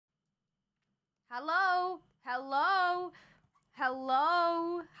Hello? Hello?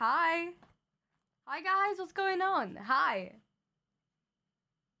 Hello? Hi? Hi guys, what's going on? Hi.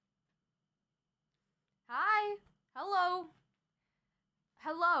 Hi? Hello?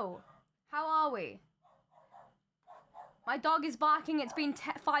 Hello? How are we? My dog is barking, it's been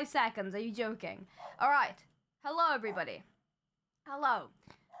 5 seconds, are you joking? Alright. Hello everybody. Hello.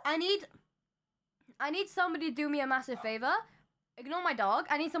 I need somebody to do me a massive favor. Ignore my dog.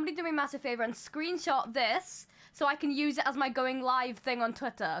 I need somebody to do me a massive favor and screenshot this so I can use it as my going live thing on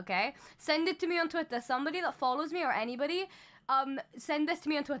Twitter, okay? Send it to me on Twitter. Somebody that follows me or anybody, send this to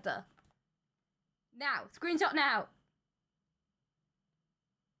me on Twitter. Now. Screenshot now.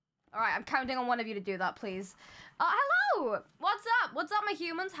 Alright, I'm counting on one of you to do that, please. Hello! What's up? What's up, my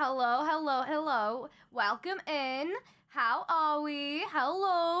humans? Hello, hello, hello. Welcome in. How are we?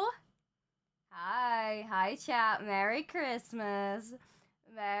 Hello. Hi. Hi, chat. Merry Christmas.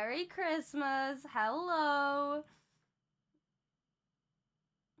 Merry Christmas. Hello.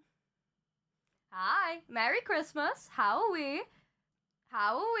 Hi. Merry Christmas. How are we?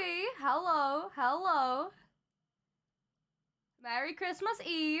 How are we? Hello. Hello. Merry Christmas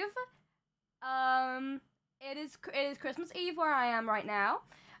Eve. It is Christmas Eve where I am right now.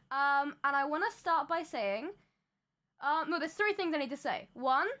 And I want to start by saying, no, there's 3 things I need to say.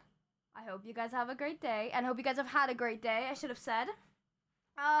 1, I hope you guys have a great day, and hope you guys have had a great day, I should have said.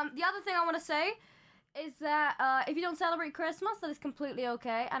 The other thing I want to say is that, if you don't celebrate Christmas, that is completely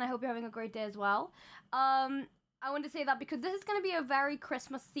okay, and I hope you're having a great day as well. I wanted to say that because this is going to be a very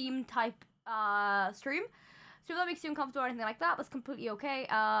Christmas-themed type, stream. So if that makes you uncomfortable or anything like that, that's completely okay.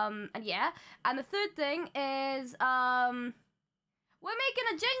 And yeah. And the third thing is, we're making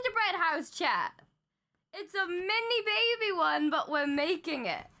a gingerbread house, chat. It's a mini baby one, but we're making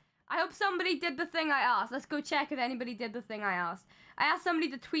it. I hope somebody did the thing I asked. Let's go check if anybody did the thing I asked. I asked somebody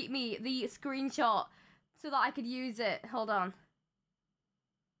to tweet me the screenshot so that I could use it. Hold on.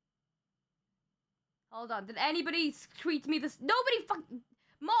 Hold on. Did anybody tweet me this? Nobody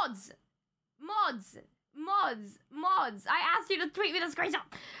Mods! Mods! Mods! Mods! I asked you to tweet me the screenshot!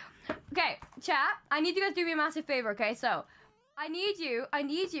 Okay, chat. I need you guys to do me a massive favor, okay? So, I need you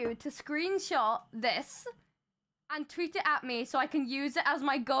to screenshot this and tweet it at me so I can use it as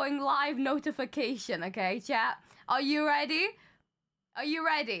my going live notification, okay, chat? Are you ready? Are you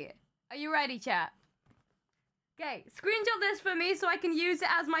ready? Are you ready, chat? Okay, screenshot this for me so I can use it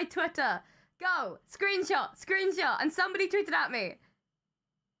as my Twitter. Go! Screenshot! Screenshot! And somebody tweet it at me.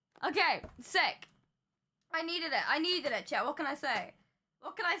 Okay, sick. I needed it, chat. What can I say?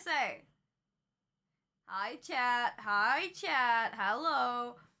 What can I say? Hi, chat. Hi, chat.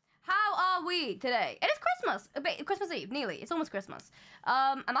 Hello. How are we today? It is Christmas. Christmas Eve, nearly. It's almost Christmas.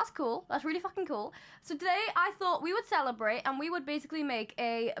 And that's cool. That's really fucking cool. So today, I thought we would celebrate and we would basically make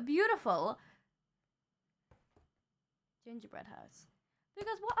a beautiful gingerbread house.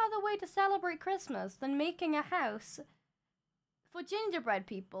 Because what other way to celebrate Christmas than making a house for gingerbread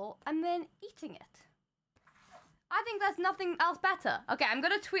people and then eating it? I think there's nothing else better. Okay, I'm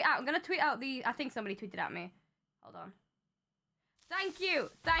gonna tweet out the, I think somebody tweeted at me. Hold on. Thank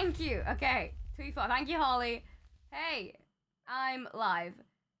you. Okay, tweet for, thank you, Holly. Hey, I'm live.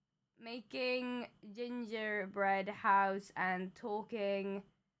 Making gingerbread house and talking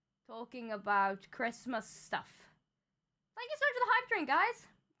about Christmas stuff. Thank you so much for the hype train, guys.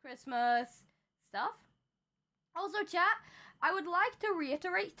 Christmas stuff. Also, chat, I would like to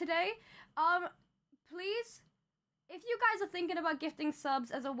reiterate today, please, if you guys are thinking about gifting subs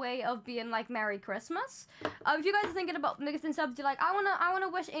as a way of being like Merry Christmas, if you guys are thinking about gifting subs, you're like, I wanna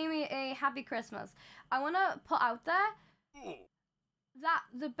wish Amy a happy Christmas. I wanna put out there that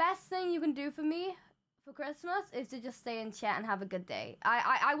the best thing you can do for me for Christmas is to just stay in chat and have a good day.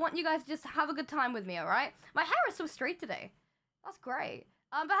 I want you guys to just have a good time with me, alright? My hair is so straight today. That's great.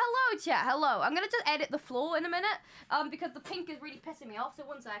 But hello, chat, hello. I'm gonna just edit the floor in a minute, because the pink is really pissing me off, so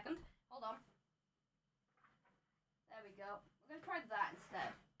 1 second. Hold on. There we go. We're gonna try that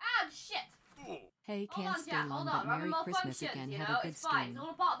instead. Ah, shit! Hey, can't stay long, but Merry Christmas again. You Have know? a good It's fine. It's all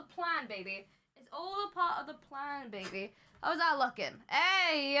a part of the plan, baby. It's all a part of the plan, baby. How's that looking?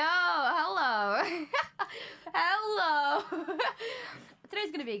 Hey, yo, hello. Hello.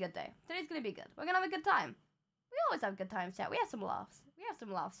 Today's gonna be a good day. Today's gonna be good. We're gonna have a good time. We always have good times, chat. We have some laughs. We have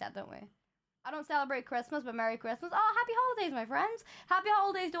some laughs, chat, don't we? I don't celebrate Christmas, but Merry Christmas. Oh, happy holidays, my friends. Happy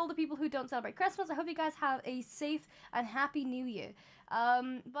holidays to all the people who don't celebrate Christmas. I hope you guys have a safe and happy new year.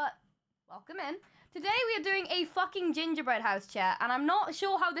 But welcome in. Today we are doing a fucking gingerbread house, chat, and I'm not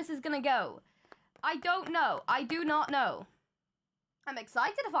sure how this is gonna go. I don't know. I do not know. I'm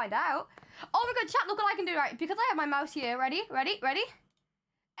excited to find out. Oh my god, chat, look what I can do, right? Because I have my mouse here. Ready? Ready? Ready?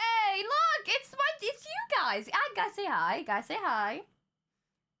 Hey, look! It's my guys. Guys, say hi. Guys, say hi.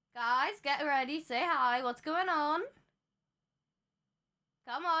 Guys, get ready. Say hi. What's going on?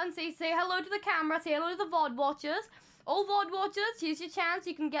 Come on. Say hello to the camera. Say hello to the VOD watchers. All VOD watchers, here's your chance.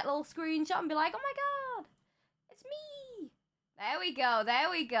 You can get a little screenshot and be like, oh my god, it's me. There we go.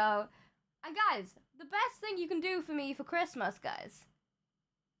 There we go. And guys, the best thing you can do for me for Christmas, guys,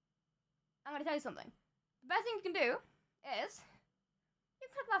 I'm going to tell you something. The best thing you can do is you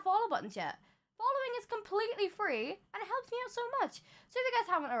can click that follow button, chat. Following is completely free, and it helps me out so much. So if you guys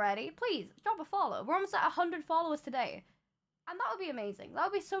haven't already, please drop a follow. We're almost at 100 followers today. And that would be amazing. That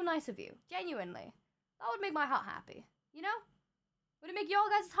would be so nice of you. Genuinely. That would make my heart happy. You know? Would it make your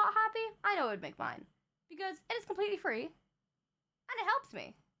guys' heart happy? I know it would make mine. Because it is completely free. And it helps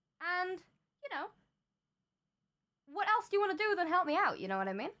me. And, you know, what else do you want to do than help me out? You know what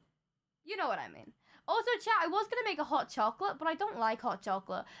I mean? You know what I mean. Also, chat, I was going to make a hot chocolate, but I don't like hot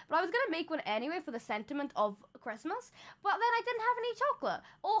chocolate. But I was going to make one anyway for the sentiment of Christmas. But then I didn't have any chocolate.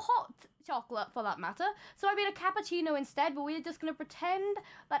 Or hot chocolate, for that matter. So I made a cappuccino instead, but we're just going to pretend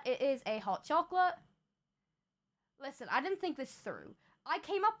that it is a hot chocolate. Listen, I didn't think this through. I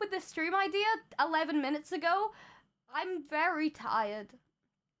came up with this stream idea 11 minutes ago. I'm very tired.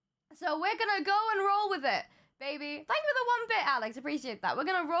 So we're going to go and roll with it. Baby. Thank you for the 1 bit, Alex. Appreciate that. We're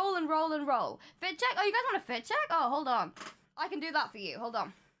going to roll and roll and roll. Fit check? Oh, you guys want a fit check? Oh, hold on. I can do that for you. Hold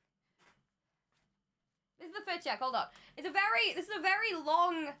on. This is the fit check. Hold on. This is a very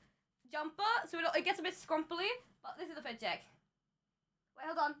long jumper, so it gets a bit scrumply, but this is the fit check. Wait,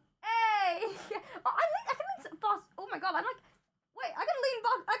 hold on. Hey! Oh, I can lean fast. Oh my god, wait, I can lean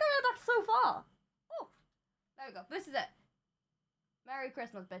back. I can lean back so far. Oh. There we go. This is it. Merry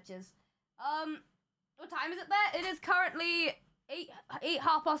Christmas, bitches. What time is it there? It is currently 8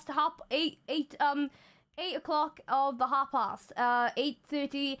 o'clock of the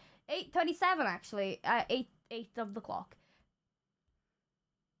 8:30, 8:27 actually. 8 of the clock.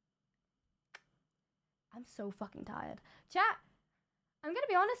 I'm so fucking tired. Chat, I'm gonna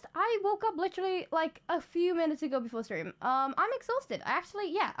be honest, I woke up literally like a few minutes ago before stream. I'm exhausted.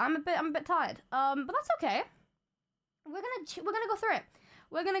 I'm a bit tired. But that's okay. We're gonna go through it.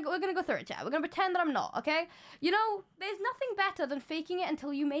 We're gonna go through it, chat. We're gonna pretend that I'm not, okay? You know, there's nothing better than faking it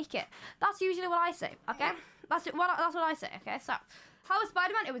until you make it. That's usually what I say, okay? That's what I say, okay? So, how was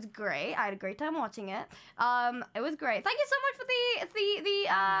Spider-Man? It was great. I had a great time watching it. It was great. Thank you so much for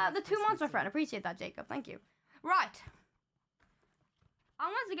the 2 months, my friend. Appreciate that, Jacob. Thank you. Right. I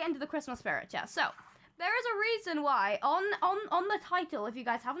want to get into the Christmas spirit, chat. So, there is a reason why on the title, if you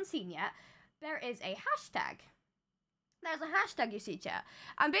guys haven't seen yet, there is a hashtag. There's a hashtag, you see, chat.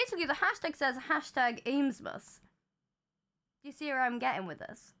 And basically, the hashtag says hashtag AIMSMAS. Do you see where I'm getting with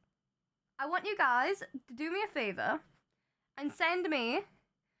this? I want you guys to do me a favor and send me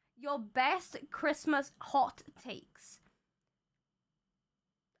your best Christmas hot takes.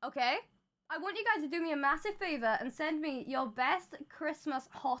 Okay? I want you guys to do me a massive favor and send me your best Christmas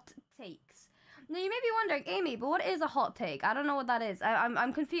hot takes. Now, you may be wondering, Amy, but what is a hot take? I don't know what that is.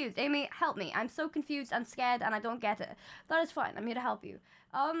 I'm confused. Amy, help me. I'm so confused and scared and I don't get it. That is fine. I'm here to help you.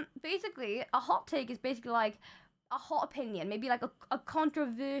 Basically, a hot take is basically like a hot opinion. Maybe like a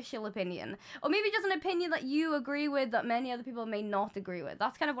controversial opinion. Or maybe just an opinion that you agree with that many other people may not agree with.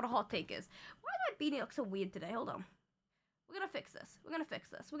 That's kind of what a hot take is. Why does my beanie look so weird today? Hold on. We're gonna fix this. We're gonna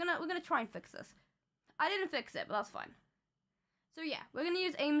try and fix this. I didn't fix it, but that's fine. So yeah, we're gonna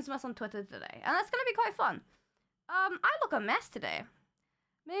use AIMSMAS on Twitter today, and that's gonna be quite fun. I look a mess today.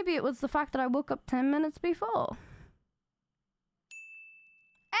 Maybe it was the fact that I woke up 10 minutes before.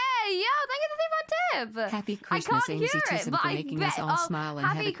 Hey, yo, thank you for the tip. Happy Christmas, Aimsey, for making us all smile and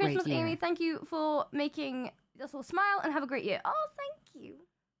have a great year. Happy Christmas, Amy. Thank you for making us all smile and have a great year. Oh, thank you.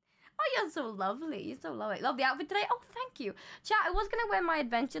 Oh, you're so lovely. You're so lovely. Love the outfit today. Oh, thank you. Chat, I was gonna wear my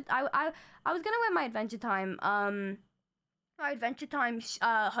adventure. I was gonna wear my Adventure Time. My Adventure Time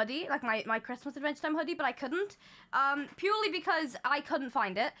hoodie, like my Christmas Adventure Time hoodie, but I couldn't, purely because I couldn't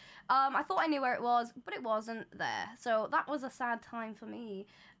find it. I thought I knew where it was, but it wasn't there, so that was a sad time for me.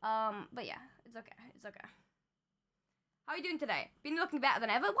 But yeah, it's okay. How are you doing today? Been looking better than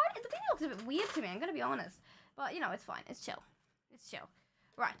ever? Why? The video looks a bit weird to me, I'm gonna be honest, but you know, it's fine, it's chill.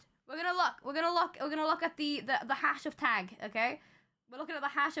 Right, we're gonna look at the hash of tag, okay? We're looking at the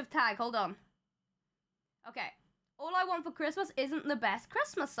hash of tag, hold on. Okay. All I Want for Christmas isn't the best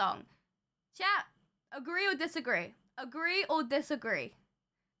Christmas song. Chat, agree or disagree? Agree or disagree?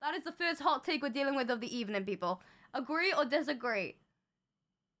 That is the first hot take we're dealing with of the evening, people. Agree or disagree?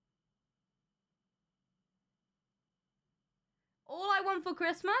 All I Want for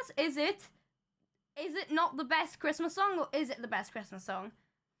Christmas, is it not the best Christmas song, or is it the best Christmas song?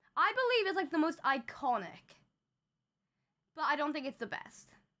 I believe it's like the most iconic. But I don't think it's the best.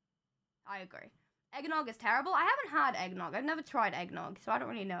 I agree. Eggnog is terrible. I haven't had eggnog. I've never tried eggnog, so I don't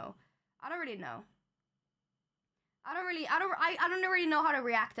really know. I don't really know how to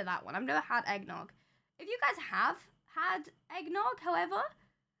react to that one. I've never had eggnog. If you guys have had eggnog, however,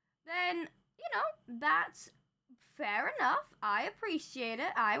 then, you know, that's fair enough. I appreciate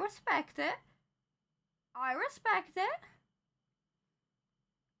it. I respect it. I'm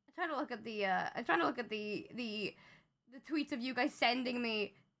trying to look at the tweets of you guys sending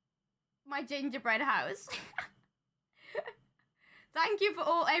me my gingerbread house. Thank you for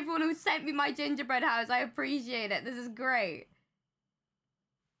everyone who sent me my gingerbread house. I appreciate it. This is great.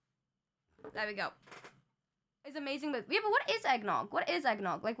 There we go. It's amazing. Yeah, but what is eggnog? What is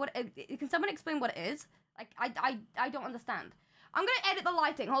eggnog? Like, what? Can someone explain what it is? Like, I don't understand. I'm gonna edit the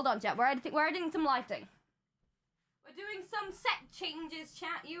lighting. Hold on, chat. We're editing some lighting. We're doing some set changes,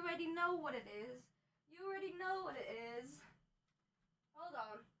 chat. You already know what it is. You already know what it is. Hold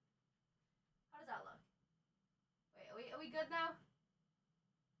on. How does that look? Wait, are we good now?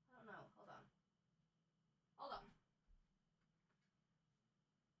 I don't know. Hold on. Hold on.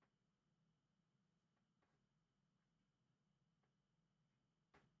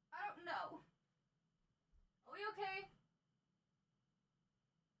 I don't know. Are we okay?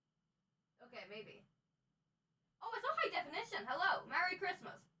 Okay, maybe. Oh, it's not high definition. Hello. Merry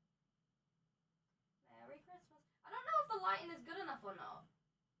Christmas. Merry Christmas. I don't know if the lighting is good enough or not.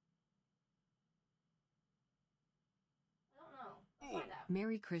 I don't know. Let's find out.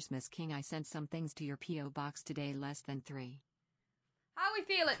 Merry Christmas, King. I sent some things to your P.O. box today, less than 3. How are we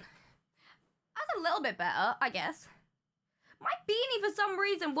feeling? That's a little bit better, I guess. My beanie for some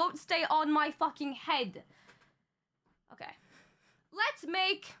reason won't stay on my fucking head. Okay. Let's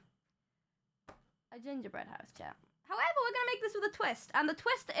make a gingerbread house, chat. However, we're gonna make this with a twist. And the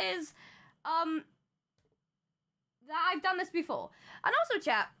twist is, that I've done this before. And also,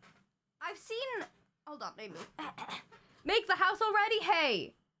 chat, I've seen... Hold on, let me move. Make the house already?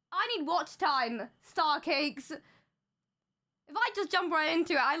 Hey, I need watch time, Star Cakes. If I just jump right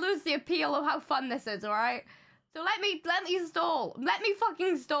into it, I lose the appeal of how fun this is, alright? So let me stall. Let me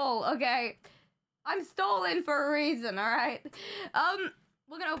fucking stall, okay? I'm stalling for a reason, alright?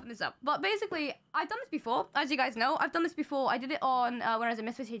 We're gonna open this up. But basically, I've done this before. As you guys know, I've done this before. I did it on, when I was at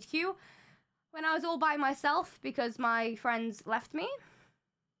Misfits HQ. When I was all by myself because my friends left me.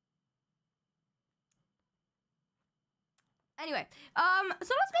 Anyway, so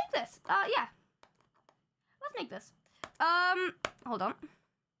let's make this. Yeah. Let's make this. Hold on.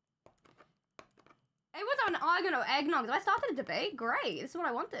 Everyone's having an argument over eggnog. Have I started a debate? Great. This is what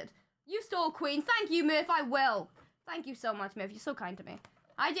I wanted. You stole, Queen. Thank you, Murph. I will. Thank you so much, Murph. You're so kind to me.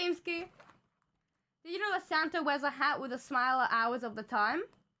 Hi, Aimsey. Did you know that Santa wears a hat with a smile at hours of the time?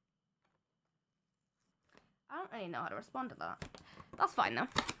 I don't really know how to respond to that. That's fine, though.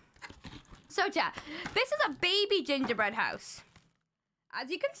 So, chat, this is a baby gingerbread house. As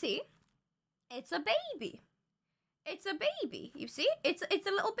you can see, it's a baby. It's a baby. You see? It's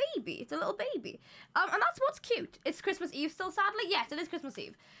a little baby. It's a little baby. And that's what's cute. It's Christmas Eve still, sadly. Yes, it is Christmas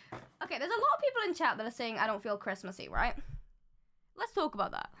Eve. Okay, there's a lot of people in chat that are saying I don't feel Christmassy, right? Let's talk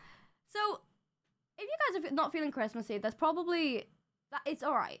about that. So, if you guys are not feeling Christmassy, there's probably... It's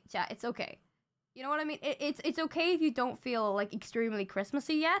alright, chat. It's okay. You know what I mean? It's okay if you don't feel, like, extremely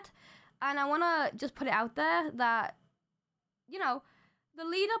Christmassy yet. And I want to just put it out there that, you know, the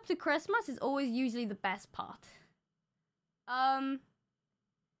lead up to Christmas is always usually the best part.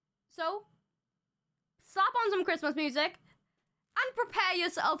 So, slap on some Christmas music and prepare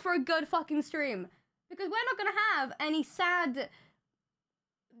yourself for a good fucking stream. Because we're not gonna have any sad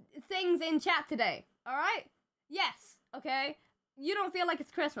things in chat today, alright? Yes, okay? You don't feel like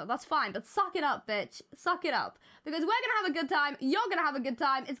it's Christmas, that's fine, but suck it up, bitch. Suck it up. Because we're gonna have a good time, you're gonna have a good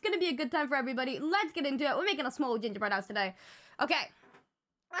time, it's gonna be a good time for everybody. Let's get into it. We're making a small gingerbread house today. Okay,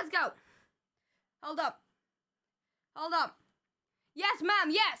 let's go. Hold up. Hold up. Yes, ma'am,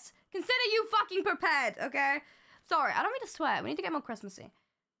 yes! Consider you fucking prepared, okay? Sorry, I don't mean to swear. We need to get more Christmassy.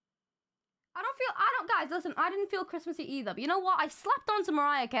 Guys, listen, I didn't feel Christmassy either. But you know what? I slapped on some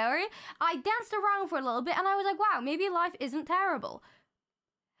Mariah Carey. I danced around for a little bit, and I was like, wow, maybe life isn't terrible.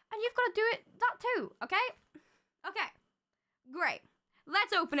 And you've got to do it, that too, okay? Okay. Great.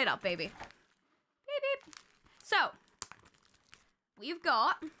 Let's open it up, baby. Beep, beep. So, we've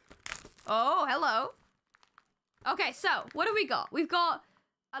got... Oh, hello. Okay, so, what do we got? We've got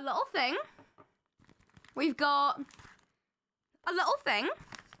a little thing. We've got a little thing.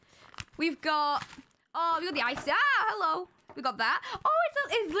 We've got... Oh, we got the ice. Ah, hello. We got that. Oh,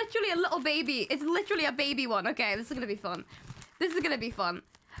 it's literally a little baby. It's literally a baby one. Okay, this is going to be fun. This is going to be fun.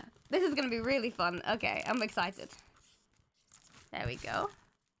 This is gonna be really fun. Okay, I'm excited. There we go.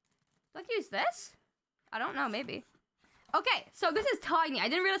 Let's use this. I don't know, maybe. Okay, so this is tiny. I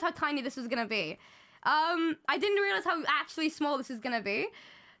didn't realize how tiny this was gonna be. I didn't realize how actually small this is gonna be.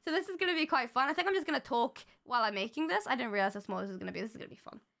 So this is gonna be quite fun. I think I'm just gonna talk while I'm making this. I didn't realize how small this is gonna be. This is gonna be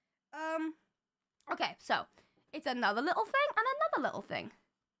fun. Okay, so it's another little thing and another little thing.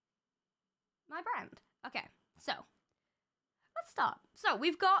 My brand. Okay, so let's start. So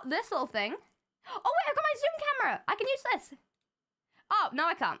we've got this little thing. Oh wait, I've got my zoom camera. I can use this. Oh, no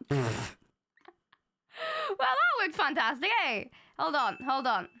I can't. Well, that worked fantastic, eh? Hold on.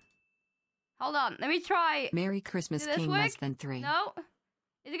 Let me try. Merry Christmas, King work? Less Than 3. No.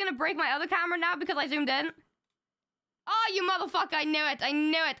 Is it gonna break my other camera now because I zoomed in? Oh, you motherfucker, I knew it.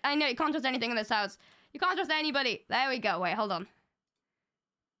 You can't trust anything in this house. You can't trust anybody. There we go. Wait, hold on.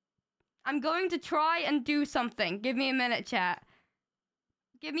 I'm going to try and do something. Give me a minute, chat.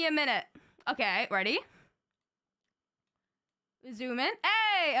 Give me a minute. Okay, ready? Zoom in.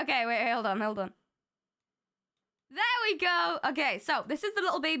 Hey! Okay, wait, hold on. There we go. Okay, so this is the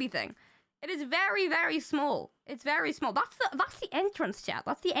little baby thing. It is very, very small. It's very small. That's the entrance, chat.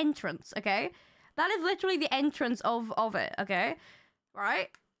 That's the entrance, okay? That is literally the entrance of it, okay? Right?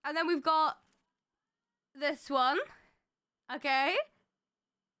 And then we've got this one, okay?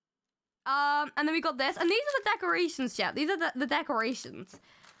 And then we got this. And these are the decorations, chat. These are the decorations.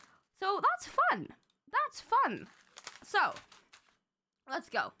 So that's fun. That's fun. So, let's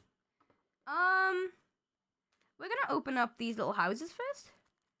go. We're gonna open up these little houses first.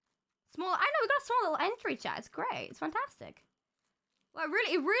 Small, I know, we got a small little entry, chat. It's great. It's fantastic. Well,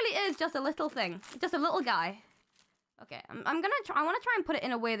 it really is just a little thing. Just a little guy. Okay, I'm gonna try, I want to try and put it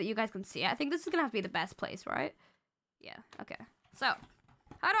in a way that you guys can see it. I think this is gonna have to be the best place, right? Yeah, okay. So,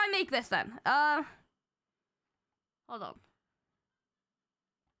 how do I make this then? Hold on.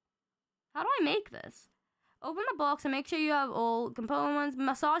 How do I make this? Open the box and make sure you have all components.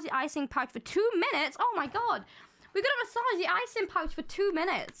 Massage the icing pouch for 2 minutes. Oh my god. We're gonna massage the icing pouch for 2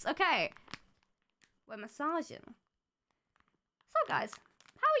 minutes. Okay. We're massaging. So guys,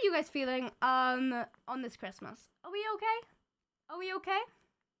 how are you guys feeling on this Christmas? Are we okay? Are we okay?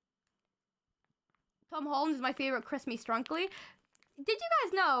 Tom Holland is my favorite Christmas strunkly. Did you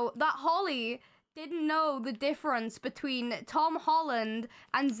guys know that Holly didn't know the difference between Tom Holland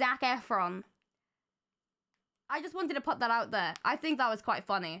and Zac Efron? I just wanted to put that out there. I think that was quite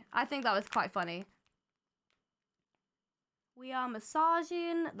funny. We are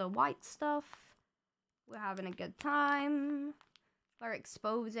massaging the white stuff. We're having a good time. We're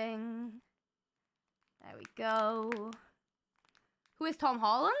exposing. There we go. Who is Tom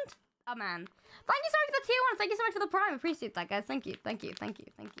Holland? Oh, man. Thank you so much for the tier 1. Thank you so much for the prime. Appreciate that, guys. Thank you.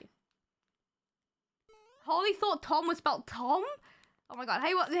 Holly thought Tom was spelled Tom? Oh, my God.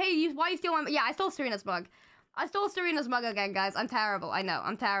 Hey, what? Hey, why are you stealing my... Yeah, I stole Serena's mug. I stole Serena's mug again, guys. I'm terrible. I know.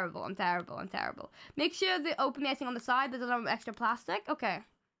 I'm terrible. Make sure to open the icing on the side. There's no extra plastic. Okay.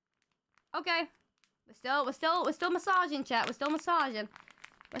 We're still massaging, chat. We're still massaging.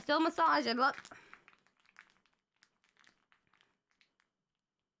 Look.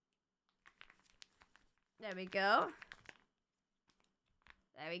 There we go.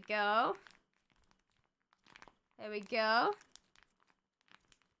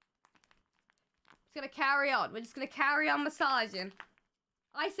 Just gonna carry on. We're just gonna carry on massaging.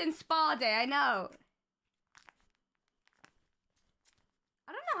 Ice and spa day, I know.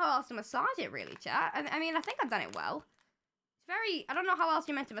 I don't know how else to massage it, really, chat. I mean, I think I've done it well. It's very... I don't know how else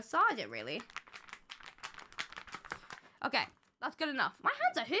you're meant to massage it, really. Okay, that's good enough. My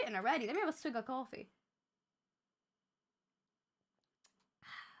hands are hurting already. Let me have a swig of coffee.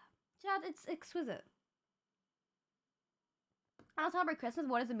 Chat, it's exquisite. I'll celebrate Christmas.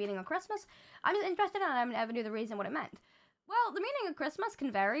 What is the meaning of Christmas? I'm just interested and I never knew the reason what it meant. Well, the meaning of Christmas can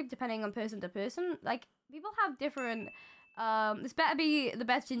vary depending on person to person. Like, people have different... this better be the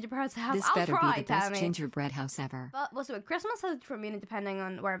best gingerbread house. This better be the best gingerbread house ever. But also, Christmas has a different meaning depending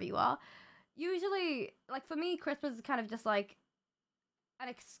on wherever you are. Usually, like, for me, Christmas is kind of just, like, an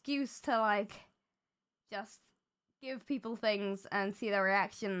excuse to, like, just give people things and see their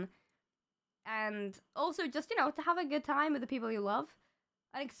reaction. And also just, you know, to have a good time with the people you love.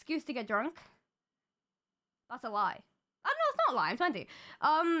 An excuse to get drunk. That's a lie. Oh, no, it's not a lie. I'm 20.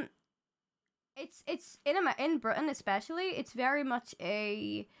 It's in Britain especially, it's very much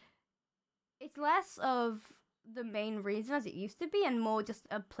it's less of the main reason as it used to be and more just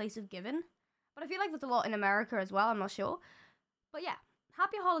a place of giving. But I feel like there's a lot in America as well, I'm not sure. But yeah,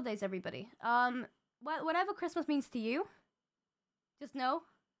 happy holidays, everybody. Whatever Christmas means to you, just know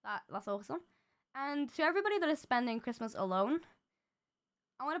that that's awesome. And to everybody that is spending Christmas alone,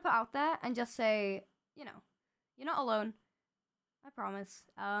 I want to put out there and just say, you know, you're not alone. I promise.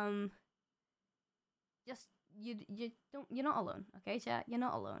 Just you're not alone, okay, chat? You're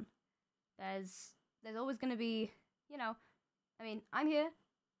not alone. There's always gonna be, you know, I mean, I'm here,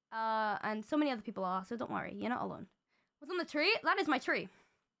 and so many other people are, so don't worry, you're not alone. What's on the tree? That is my tree.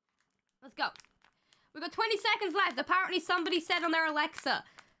 Let's go. We've got 20 seconds left. Apparently somebody said on their Alexa,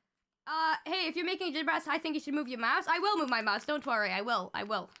 hey, if you're making a gingerbread, I think you should move your mouse. I will move my mouse, don't worry, I will.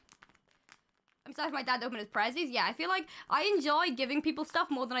 I'm sorry if my dad opened his prezzies. Yeah, I feel like I enjoy giving people stuff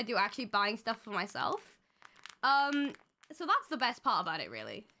more than I do actually buying stuff for myself. So that's the best part about it,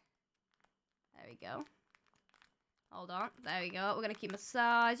 really. There we go. Hold on. There we go. We're gonna keep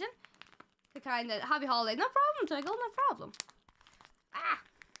massaging. To kind of happy holiday. No problem, Tickle. No problem. Ah!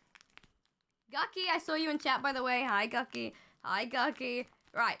 Gucky, I saw you in chat, by the way. Hi, Gucky. Hi, Gucky.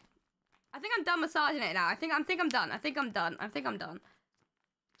 Right. I think I'm done massaging it now. I think I'm done. I think I'm done.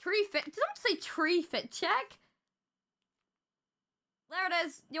 Tree fit. Did someone say tree fit check? There it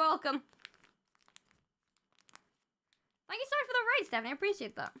is. You're welcome. Thank you, sorry for the raid, Stephanie. I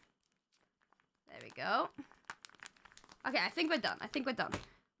appreciate that. There we go. Okay, I think we're done.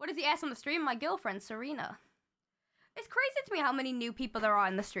 What is the S on the stream? My girlfriend, Serena. It's crazy to me how many new people there are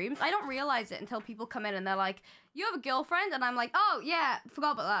in the streams. I don't realize it until people come in and they're like, you have a girlfriend? And I'm like, oh, yeah,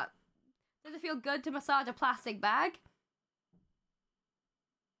 forgot about that. Does it feel good to massage a plastic bag?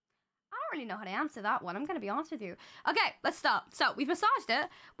 I don't really know how to answer that one. I'm going to be honest with you. Okay, let's start. So, we've massaged it.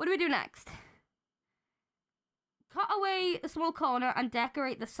 What do we do next? Cut away a small corner and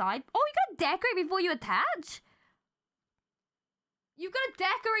decorate the side. Oh, you gotta decorate before you attach? You've got to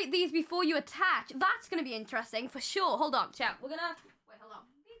decorate these before you attach. That's going to be interesting for sure. Hold on, chat. We're going to... Wait, hold on.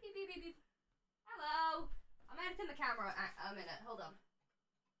 Beep, beep, beep, beep, beep. Hello. I'm editing the camera a minute. Hold on.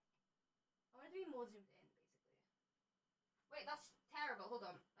 I want it to be more zoomed in, basically. Wait, that's terrible. Hold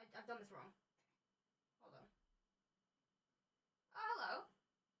on. I've done this wrong. Hold on. Oh, hello.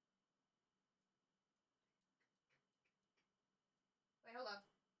 Wait, hold on.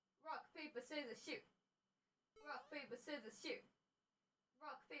 Rock, paper, scissors, shoot. Rock, paper, scissors, shoot.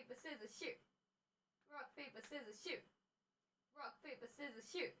 Rock, paper, scissors, shoot. Rock, paper, scissors, shoot. Rock, paper, scissors,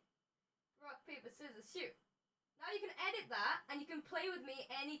 shoot. Rock, paper, scissors, shoot. Now you can edit that, and you can play with me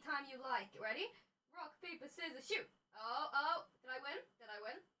anytime you like. Ready? Rock, paper, scissors, shoot. Oh. Did I win?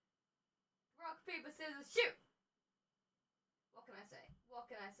 Rock, paper, scissors, shoot. What can I say? I'm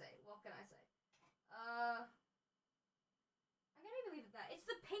gonna maybe leave it there. It's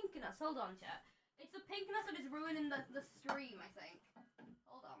the pinkness. Hold on, chat. It's the pinkness that is ruining the stream, I think.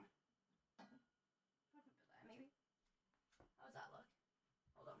 Hold on. Maybe? How does that look?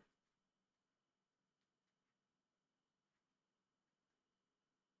 Hold on.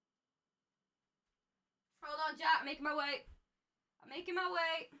 Hold on, chat. I'm making my way.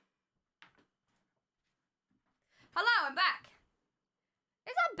 Hello, I'm back.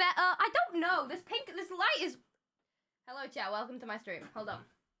 Is that better? I don't know. This light is... Hello, chat. Welcome to my stream. Hold on.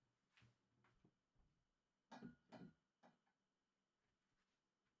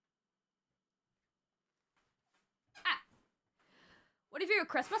 What is your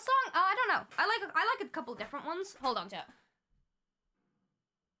Christmas song? I don't know. I like a couple different ones. Hold on, chat.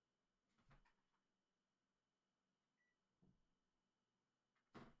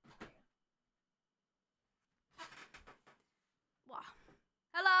 Wow.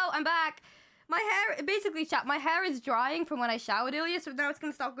 Hello, I'm back. My hair, basically, chat, my hair is drying from when I showered earlier, so now it's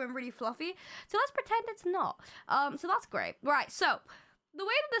gonna start going really fluffy. So let's pretend it's not. So that's great. Right, so the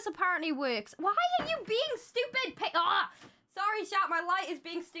way that this apparently works. Why are you being stupid? Sorry, chat, my light is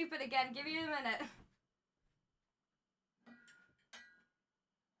being stupid again. Give me a minute.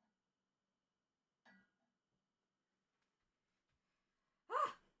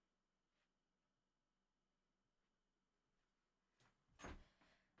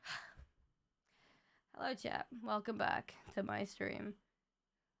 Hello, chat. Welcome back to my stream.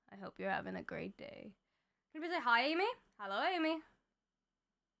 I hope you're having a great day. Can we say hi, Amy? Hello, Amy.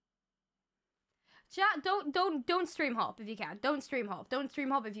 Chat, don't stream hop if you can. Don't stream hop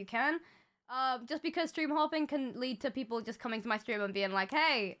if you can. Just because stream hopping can lead to people just coming to my stream and being like,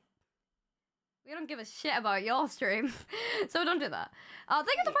 hey, we don't give a shit about your stream. So don't do that. Thank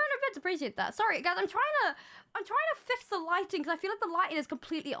you for 500 bits, appreciate that. Sorry, guys, I'm trying to fix the lighting because I feel like the lighting is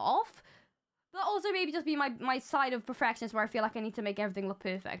completely off. That also maybe just be my side of perfectionist where I feel like I need to make everything look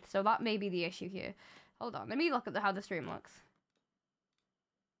perfect. So that may be the issue here. Hold on, let me look at how the stream looks.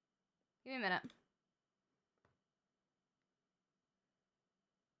 Give me a minute.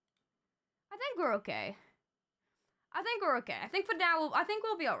 I think we're okay. I think for now, I think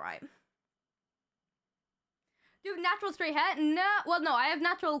we'll be alright. Do you have natural straight hair? No. Well, no, I have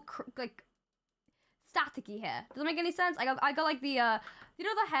natural, like, staticky hair. Does that make any sense? I got like the, you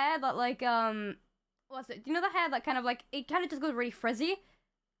know the hair that, like, what's it? Do you know the hair that kind of, like, it kind of just goes really frizzy?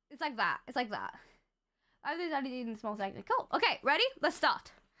 It's like that. It's like that. I think I need in small section. Cool. Okay, ready? Let's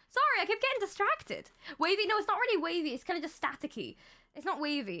start. Sorry, I keep getting distracted. Wavy? No, it's not really wavy. It's kind of just staticky. It's not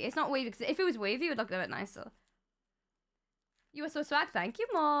wavy. It's not wavy. Because if it was wavy, it would look a bit nicer. You were so swag. Thank you,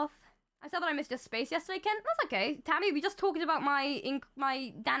 Morph. I said that I missed your space yesterday, Ken. That's okay. Tammy, we just talked about my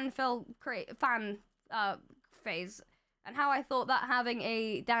Dan and Phil fan phase. And how I thought that having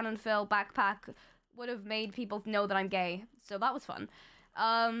a Dan and Phil backpack would have made people know that I'm gay. So that was fun.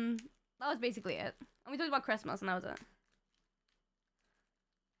 That was basically it. And we talked about Christmas, and that was it.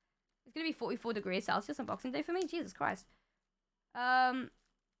 It's gonna be 44 degrees Celsius on Boxing Day for me? Jesus Christ. There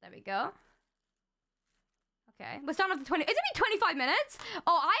we go. Okay. We're starting off the 20... Is it been 25 minutes?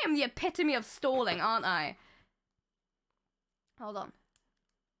 Oh, I am the epitome of stalling, aren't I? Hold on.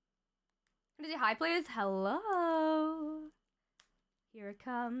 Can I say hi, please? Hello. Here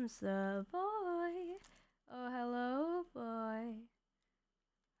comes the boy. Oh, hello, boy.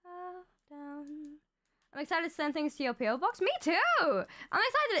 Down. I'm excited to send things to your PO box. Me too. I'm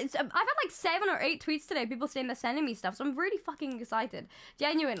excited. I've had like 7 or 8 tweets today. People saying they're sending me stuff, so I'm really fucking excited.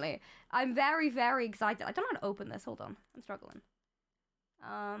 Genuinely, I'm very, very excited. I don't know how to open this. Hold on, I'm struggling.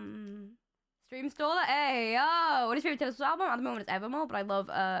 Stream Staller. Hey, yo. What is your favorite Taylor Swift album? At the moment, it's Evermore, but I love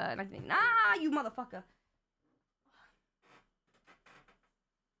 19. Ah, you motherfucker.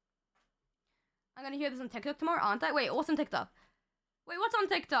 I'm gonna hear this on TikTok tomorrow, aren't I? Wait, what's on TikTok? Wait, what's on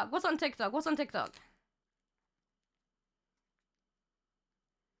TikTok? What's on TikTok? What's on TikTok?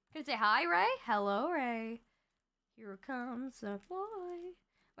 Can I say hi, Ray? Hello, Ray. Here comes the boy.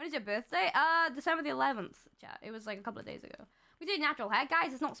 When is your birthday? December the 11th, chat. It was like a couple of days ago. We did natural hair.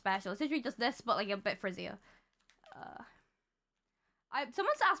 Guys, it's not special. It's literally just this, but like a bit frizzier.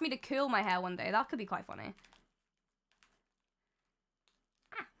 Someone's asked me to curl my hair one day. That could be quite funny.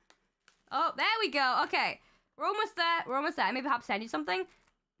 Oh, there we go. Okay. We're almost there. We're almost there. I may perhaps send you something.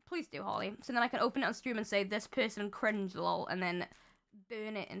 Please do, Holly. So then I can open it on stream and say, this person cringe, lol. And then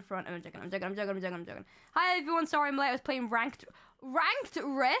burn it in front. I'm joking. Hi, everyone. Sorry I'm late. I was playing Ranked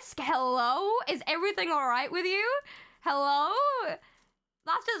Risk. Hello? Is everything alright with you? Hello?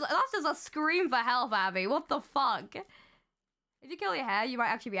 That's just a scream for help, Abby. What the fuck? If you kill your hair, you might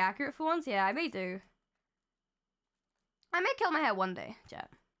actually be accurate for once. Yeah, I may do. I may kill my hair one day, chat.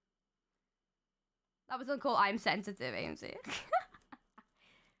 That was uncalled I'm sensitive, Aimsey.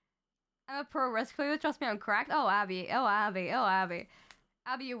 I'm a pro risk player. Trust me, I'm cracked. Oh, Abby. Oh, Abby. Oh, Abby.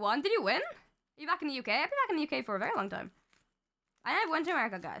 Abby, you won? Did you win? Are you back in the UK? I've been back in the UK for a very long time. I never went to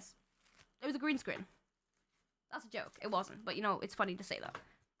America, guys. It was a green screen. That's a joke. It wasn't. But, you know, it's funny to say that.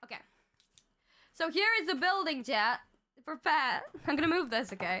 Okay. So here is the building, chat. Prepare. I'm gonna move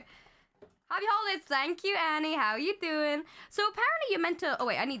this, okay? Happy holidays. Thank you, Annie. How you doing? So apparently you're meant to... Oh,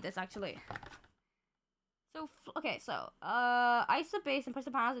 wait. I need this, actually. So, okay, so, ice the base and press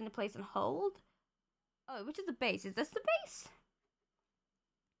the panels into place and hold. Oh, which is the base? Is this the base?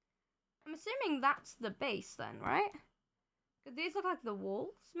 I'm assuming that's the base then, right? Because these look like the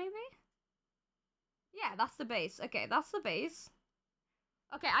walls, maybe? Yeah, that's the base. Okay, that's the base.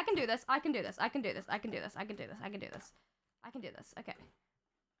 Okay, I can do this. I can do this. I can do this. I can do this. I can do this. I can do this. I can do this. Okay.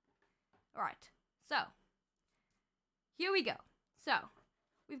 Alright. So. Here we go. So.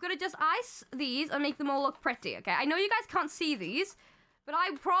 We've got to just ice these and make them all look pretty, okay? I know you guys can't see these, but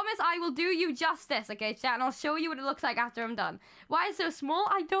I promise I will do you justice, okay, chat? And I'll show you what it looks like after I'm done. Why is it so small?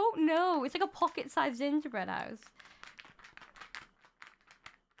 I don't know. It's like a pocket-sized gingerbread house.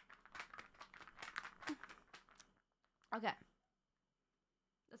 Okay.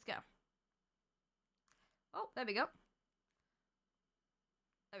 Let's go. Oh, there we go.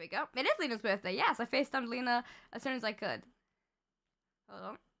 There we go. It is Lena's birthday. Yes, I FaceTimed Lena as soon as I could. Hold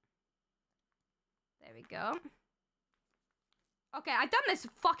on. There we go. Okay, I've done this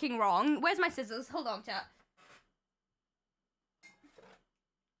fucking wrong. Where's my scissors? Hold on, chat.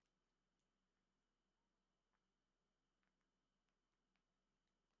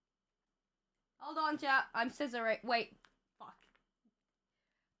 Hold on, chat. I'm scissoring. Wait. Fuck.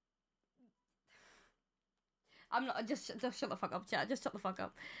 I'm not. Just shut the fuck up, chat. Just shut the fuck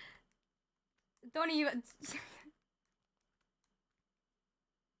up. Don't even...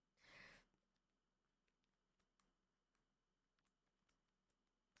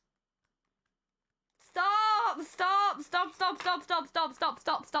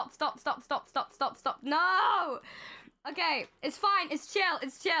 Stop. No! Okay, it's fine. It's chill.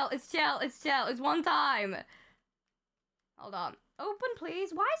 It's one time. Hold on. Open,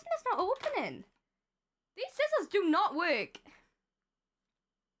 please. Why isn't this not opening? These scissors do not work.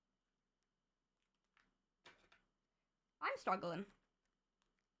 I'm struggling.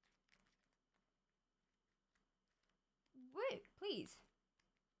 Work, please.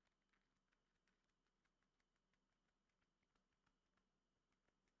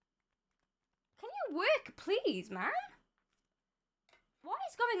 Can you work, please, man? What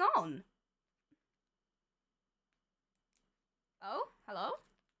is going on? Oh, hello?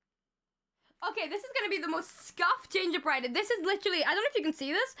 Okay, this is gonna be the most scuffed gingerbread. This is literally, I don't know if you can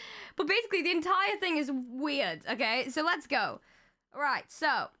see this, but basically the entire thing is weird, okay? So let's go. Alright,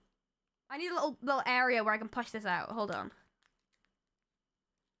 so I need a little area where I can push this out. Hold on.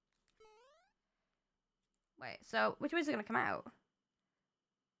 Wait, so which way is it gonna come out?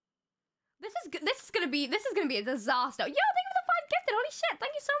 This is gonna be a disaster. Yo, thank you for the 5 gifted. Holy shit,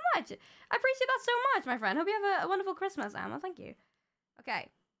 thank you so much. I appreciate that so much, my friend. Hope you have a wonderful Christmas, Emma. Thank you. Okay.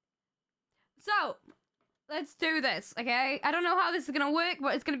 So, let's do this, okay? I don't know how this is gonna work,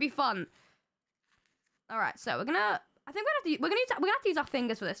 but it's gonna be fun. Alright, so we're gonna have to use our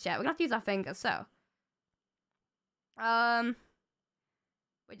fingers for this, chat. We're gonna have to use our fingers, so. We're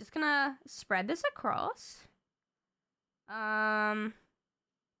just gonna spread this across.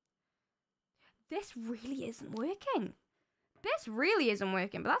 This really isn't working. This really isn't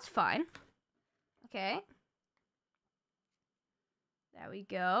working, but that's fine. Okay. There we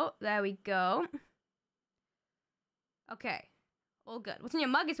go. There we go. Okay. All good. What's in your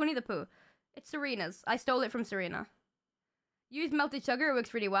mug? It's Winnie the Pooh. It's Serena's. I stole it from Serena. Use melted sugar. It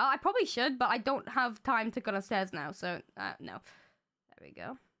works really well. I probably should, but I don't have time to go downstairs now, so no. There we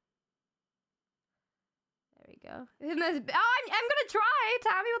go. There we go. Isn't this... Oh, I'm gonna try,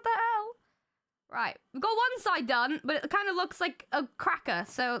 Tammy. What the hell? Right. We've got one side done, but it kind of looks like a cracker,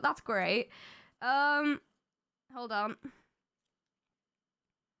 so that's great. Hold on.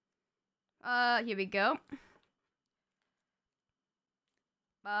 Here we go.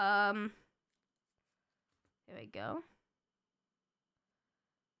 Here we go.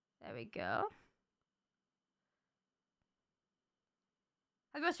 There we go.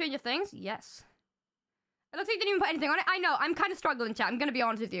 Have you watched Stranger Things? Yes. It looks like you didn't even put anything on it. I know, I'm kind of struggling, chat. I'm gonna be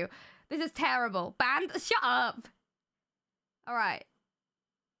honest with you. This is terrible. Band, shut up! Alright.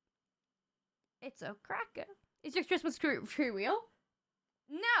 It's a cracker. Is your Christmas tree real?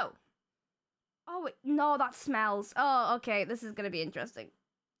 No! Oh, wait. No, that smells. Oh, okay. This is gonna be interesting.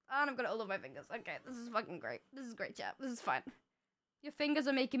 And I've got it all over my fingers. Okay, this is fucking great. This is great, chat. This is fine. Your fingers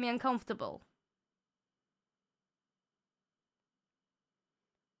are making me uncomfortable.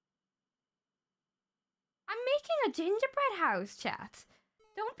 I'm making a gingerbread house, chat.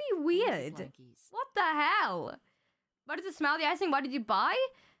 Don't be weird. What the hell? What does it smell? The icing? What did you buy?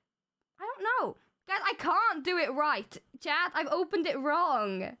 I don't know. Guys, I can't do it right. Chat, I've opened it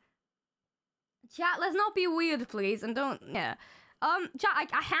wrong. Chat, let's not be weird, please. And don't, yeah. Chat,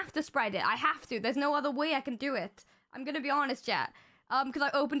 I have to spread it. I have to. There's no other way I can do it. I'm gonna be honest, chat. Because I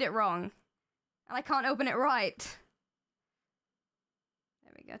opened it wrong. And I can't open it right.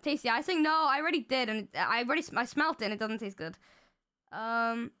 There we go. Taste the icing? No, I already did. And I smelt it and it doesn't taste good.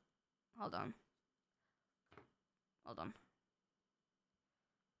 Hold on. Hold on.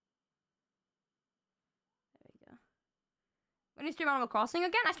 There we go. When you stream Animal Crossing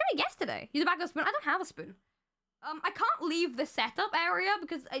again? I started yesterday. Use a backup spoon. I don't have a spoon. I can't leave the setup area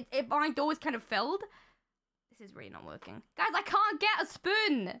because my door is kind of filled. This is really not working. Guys, I can't get a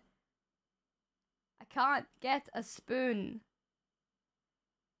spoon. I can't get a spoon.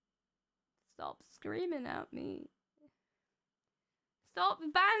 Stop screaming at me. Stop,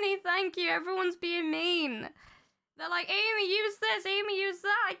 Banny, thank you. Everyone's being mean. They're like, Amy, use this. Amy, use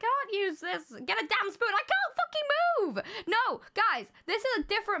that. I can't use this. Get a damn spoon. I can't fucking move. No, guys, this is a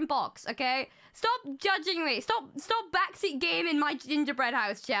different box, okay? Stop judging me. Stop backseat gaming my gingerbread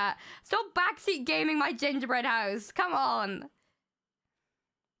house, chat. Stop backseat gaming my gingerbread house. Come on.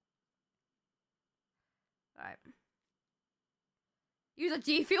 All right. Use a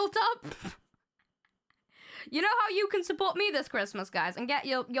G Fuel tub. You know how you can support me this Christmas, guys, and get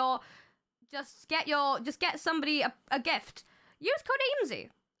just get somebody a gift. Use code Aimsey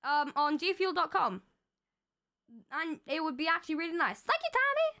on gfuel.com. And it would be actually really nice. Thank you,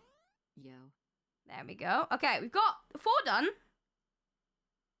 Tammy. Yo. There we go. Okay, we've got 4 done.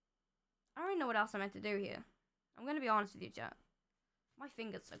 I don't really know what else I meant to do here. I'm gonna be honest with you, chat. My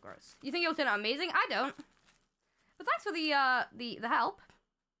fingers are gross. You think it'll turn out amazing? I don't. But thanks for the help.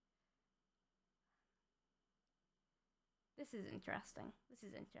 This is interesting. This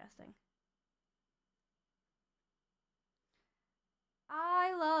is interesting.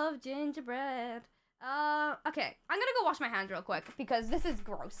 I love gingerbread. Okay, I'm gonna go wash my hands real quick because this is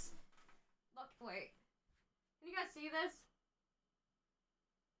gross. Look, wait. Can you guys see this?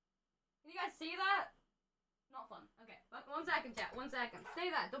 Can you guys see that? Not fun. Okay, 1 second, chat. 1 second. Stay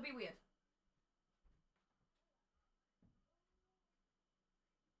there. Don't be weird.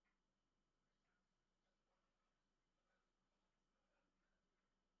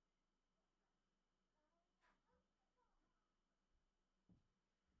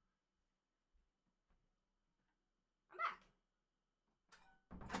 I'm back.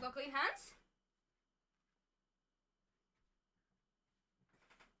 I've got clean hands.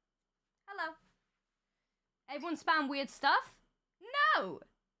 Hello. Everyone spam weird stuff? No!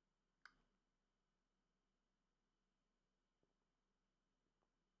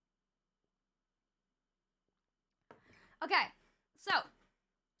 Okay, so.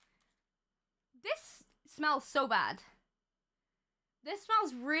 This smells so bad. This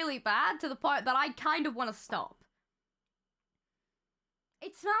smells really bad to the point that I kind of want to stop.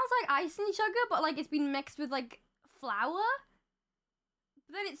 It smells like icing sugar, but like it's been mixed with like flour.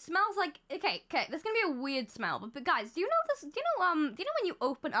 But then it smells like okay, this is gonna be a weird smell. But guys, do you know this? Do you know when you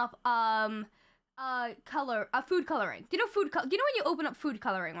open up food coloring? Do you know do you know when you open up food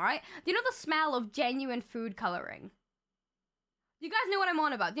coloring, right? Do you know the smell of genuine food coloring? You guys know what I'm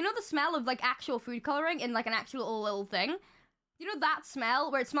on about. Do you know the smell of like actual food coloring in like an actual little thing? You know that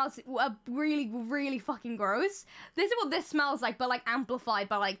smell where it smells really, really fucking gross? This is what this smells like, but like amplified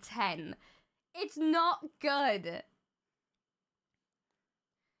by like 10. It's not good.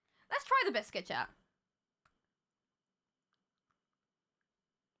 Let's try the biscuit, chat.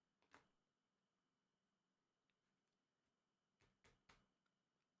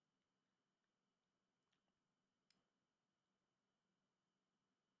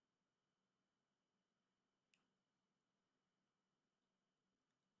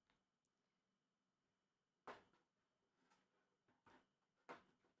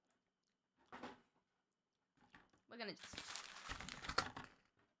 We're gonna just...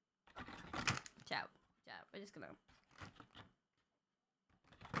 Ciao. We're just gonna...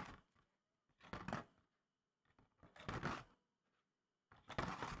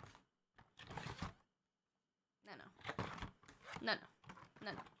 No.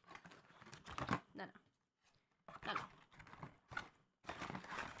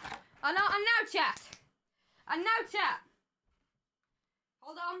 And now chat.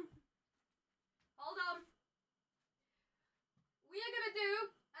 Hold on. We are gonna do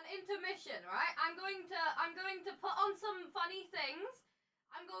an intermission, right? I'm going to put on some funny things.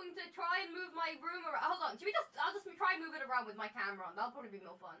 I'm going to try and move my room around. Hold on. I'll just try and move it around with my camera on. That'll probably be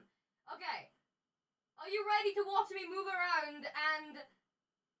more fun. Okay. Are you ready to watch me move around and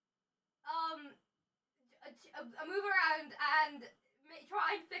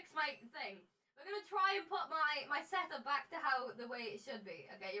try and fix my thing? We're gonna try and put my setup back to the way it should be.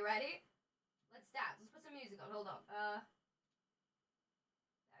 Okay, you ready? Let's dance. Let's put some music on. Hold on.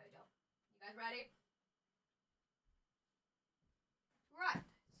 There we go. You guys ready? Right.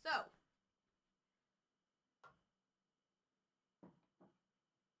 So.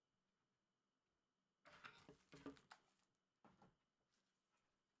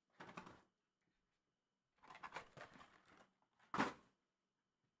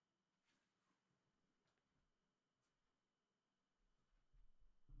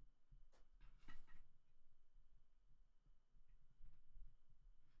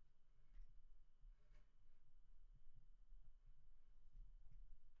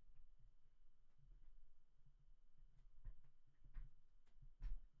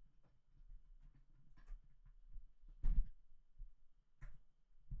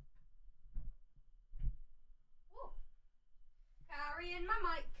 Carrying my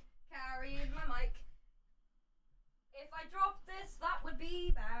mic. If I drop this, that would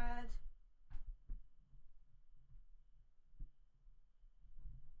be bad.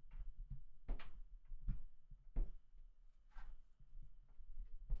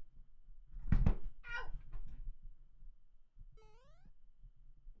 Ow!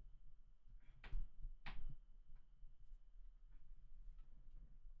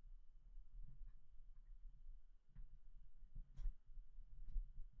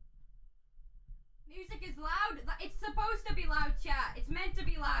 Music is loud. It's supposed to be loud, chat. It's meant to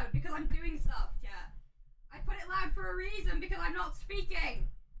be loud because I'm doing stuff, chat. I put it loud for a reason because I'm not speaking.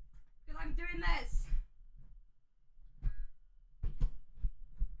 Because I'm doing this.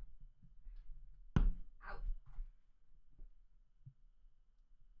 Ow.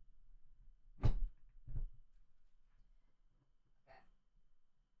 Okay.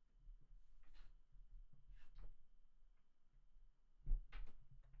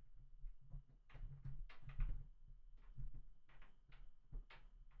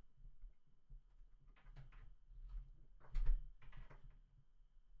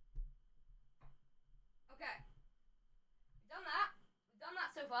 Okay. We've done that. We've done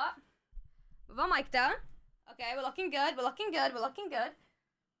that so far. Move our mic down. Okay, we're looking good. We're looking good. We're looking good.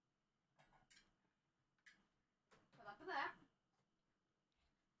 Put that for that.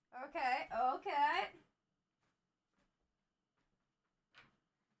 Okay. Okay.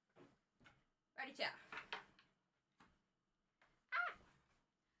 Ready, chat. Ah!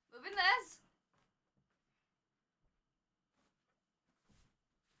 Moving this.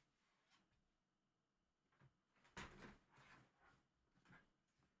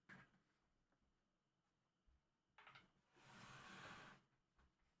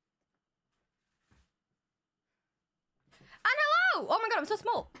 And hello! Oh my god, I'm so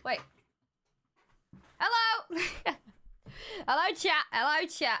small. Wait. Hello! Hello, chat. Hello,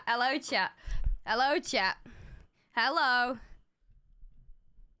 chat. Hello, chat. Hello, chat. Hello.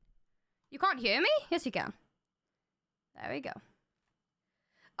 You can't hear me? Yes, you can. There we go.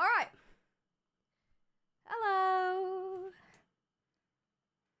 Alright. Hello.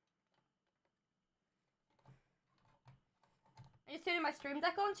 I'm just turning my stream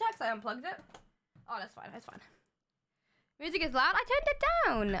deck on, chat, because I unplugged it. Oh, that's fine. That's fine. Music is loud. I turned it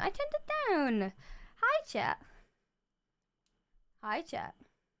down. I turned it down. Hi, chat. Hi, chat.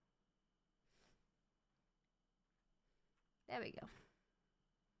 There we go.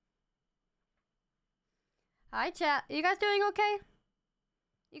 Hi, chat. Are you guys doing okay?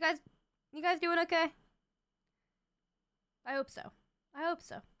 You guys doing okay? I hope so. I hope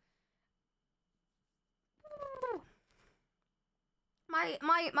so. My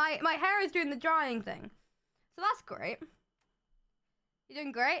hair is doing the drying thing. So that's great. You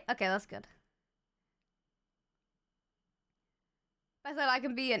doing great? Okay, that's good. I said I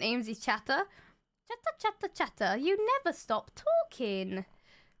can be an Aimsey chatter. Chatter. You never stop talking.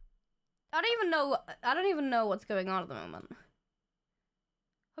 I don't even know what's going on at the moment.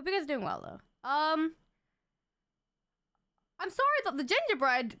 Hope you guys are doing well though. I'm sorry that the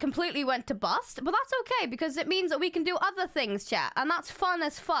gingerbread completely went to bust, but that's okay because it means that we can do other things, chat, and that's fun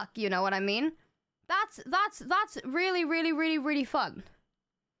as fuck, you know what I mean? That's really fun.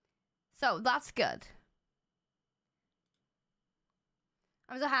 So that's good.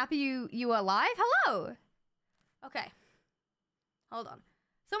 I'm so happy you are alive. Hello. Okay. Hold on.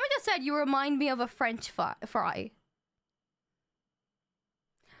 Someone just said you remind me of a French fry.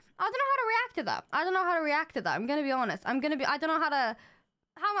 I don't know how to react to that. I don't know how to react to that. I'm gonna be honest. I don't know how to.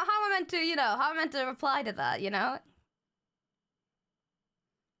 How am I meant to? You know, how am I meant to reply to that? You know.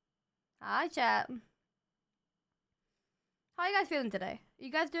 Hi, chat. How are you guys feeling today? Are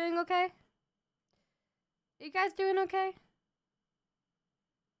you guys doing okay? Are you guys doing okay?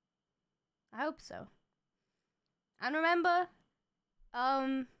 I hope so. And remember,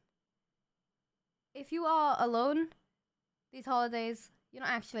 if you are alone these holidays, you're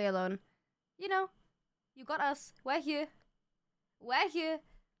not actually alone. You know, you got us. We're here. We're here.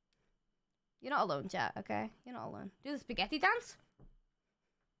 You're not alone, chat, okay? You're not alone. Do the spaghetti dance.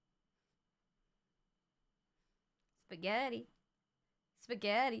 Spaghetti.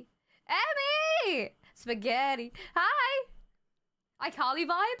 Spaghetti. Emmy! Spaghetti. Hi! iCarly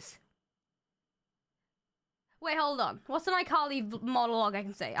vibes? Wait, hold on. What's an iCarly monologue I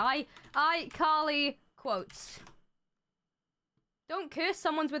can say? iCarly quotes. Don't curse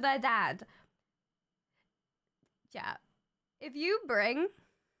someone's with their dad. Chat. If you bring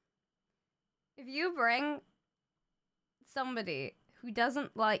somebody who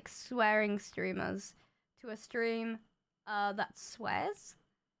doesn't like swearing streamers to a stream that swears,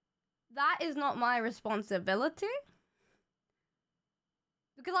 that is not my responsibility.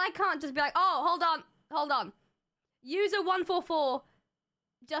 Because I can't just be like, oh, hold on. User 144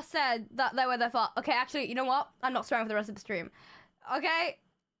 just said that they were their fault. Okay, actually, you know what? I'm not swearing for the rest of the stream. Okay.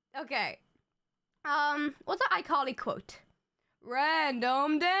 What's that iCarly quote?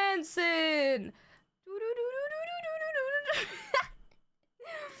 Random dancing.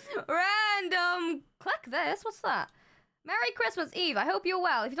 Random. Click this. What's that? Merry Christmas Eve. I hope you're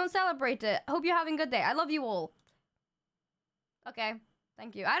well. If you don't celebrate it, I hope you're having a good day. I love you all. Okay.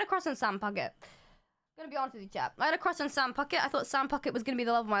 Thank you. I had a crush on Sam Puckett. Gonna be honest with you, chap. I had a crush on Sam Puckett. I thought Sam Puckett was gonna be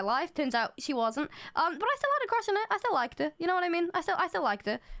the love of my life. Turns out she wasn't. But I still had a crush on her. I still liked her. You know what I mean? I still liked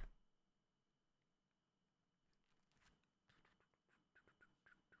her.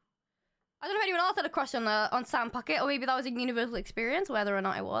 I don't know if anyone else had a crush on Sam Puckett, or maybe that was a universal experience, whether or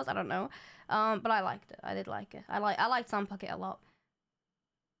not it was. I don't know. But I liked it. I did like it. I liked Sam Puckett a lot.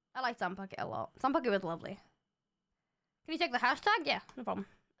 Sam Puckett was lovely. Can you check the hashtag? Yeah, no problem.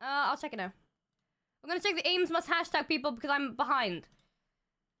 I'll check it now. I'm gonna check the AIMSMAS hashtag, people, because I'm behind.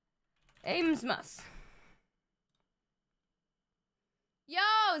 AIMSMAS. Yo,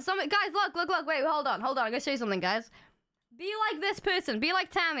 guys, look, wait, hold on. I'm gonna show you something, guys. Be like this person. Be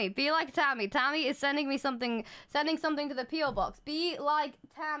like Tammy. Tammy is sending something to the PO box. Be like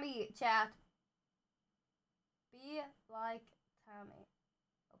Tammy, chat. Be like Tammy.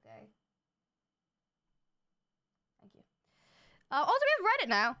 Okay. Thank you. Also, we have Reddit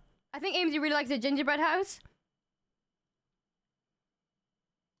now. I think Aimsey really likes the gingerbread house.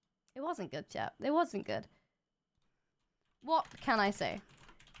 It wasn't good, chat. It wasn't good. What can I say?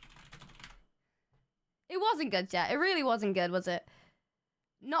 It wasn't good, chat. It really wasn't good, was it?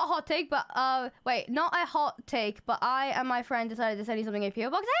 Not a hot take, but, wait. Not a hot take, but I and my friend decided to send you something in a PO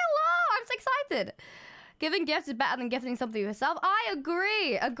box. Hello! I'm so excited! Giving gifts is better than gifting something to yourself. I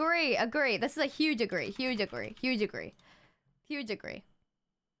agree! Agree. This is a huge agree. Huge agree.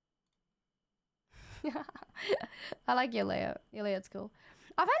 I like your layout. Your layout's cool.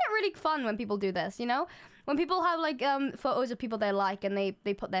 I find it really fun when people do this, you know? When people have, like, photos of people they like and they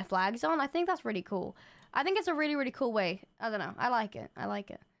put their flags on, I think that's really cool. I think it's a really, really cool way. I don't know. I like it.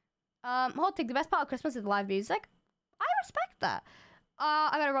 Hot take, the best part of Christmas is live music. I respect that.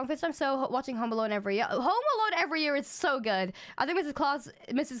 I got it wrong first time, so watching Home Alone every year. Home Alone every year is so good. I think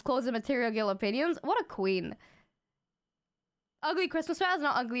Mrs. Claus's Material Girl opinions. What a queen. Ugly Christmas sweater is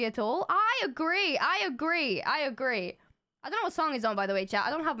not ugly at all. I agree. I don't know what song is on, by the way, chat. I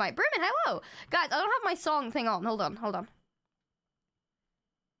don't have my... Broomin, hello! Guys, I don't have my song thing on. Hold on.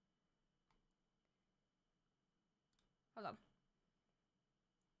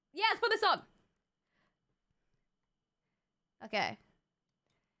 Yes, put this on! Okay.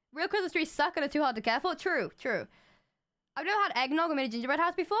 Real Christmas trees suck and are too hard to care for. True. I've never had eggnog or made a gingerbread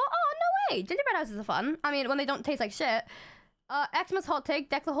house before. Oh, no way! Gingerbread houses are fun. I mean, when they don't taste like shit. Xmas hot take.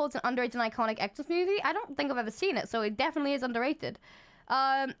 Dexter Holds an underrated and iconic Xmas movie. I don't think I've ever seen it, so it definitely is underrated.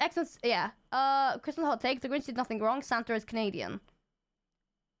 Xmas, yeah. Christmas hot take. The Grinch did nothing wrong. Santa is Canadian.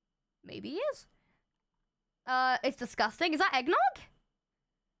 Maybe he is. It's disgusting. Is that eggnog?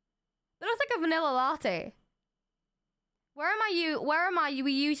 It looks like a vanilla latte. Where am I?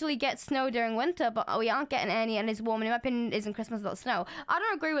 We usually get snow during winter, but we aren't getting any, and it's warm. And in my opinion, isn't Christmas without snow? I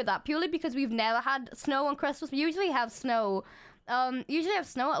don't agree with that, purely because we've never had snow on Christmas. We usually have snow. At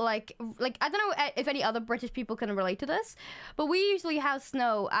like I don't know if any other British people can relate to this, but we usually have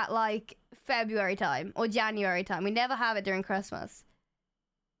snow at like February time or January time. We never have it during Christmas.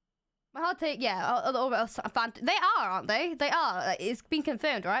 My hot take, yeah, they are, aren't they? They are. It's been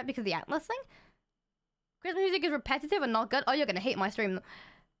confirmed, right? Because of the Atlas thing. Christmas music is repetitive and not good. Oh, you're gonna hate my stream.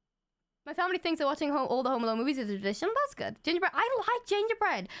 My family thinks that watching all the Home Alone movies is a tradition. That's good. Gingerbread. I like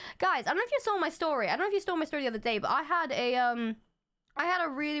gingerbread. Guys, I don't know if you saw my story. I don't know if you saw my story the other day, but I had a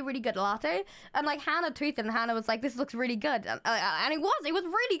really, really good latte. And, like, Hannah tweeted, and Hannah was like, this looks really good. And it was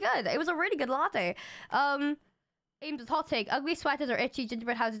really good. It was a really good latte. Aim's hot take. Ugly sweaters are itchy.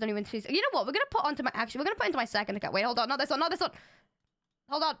 Gingerbread houses don't even choose. You know what? We're going to put into my second account. Wait, hold on. Not this one. Hold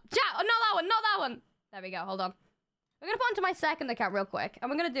on. Chat. Oh, not that one. There we go. Hold on. We're going to put onto my second account real quick. And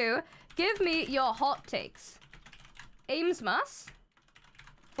we're going to do, give me your hot takes. AIMSMAS.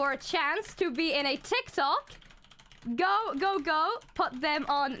 For a chance to be in a TikTok. Go. Put them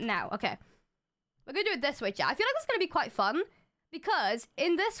on now. Okay. We're going to do it this way, chat. I feel like this is going to be quite fun. Because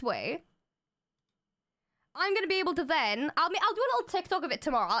in this way, I'm going to be able to then... I'll do a little TikTok of it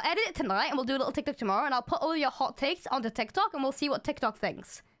tomorrow. I'll edit it tonight and we'll do a little TikTok tomorrow. And I'll put all your hot takes onto TikTok and we'll see what TikTok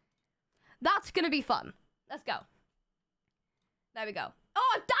thinks. That's going to be fun. Let's go. There we go.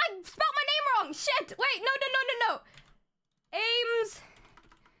 Oh, I spelled my name wrong. Shit. Wait, no.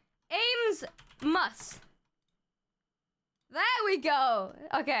 AIMSMAS. There we go.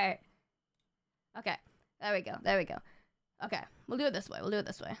 Okay. There we go. Okay. We'll do it this way. Oh,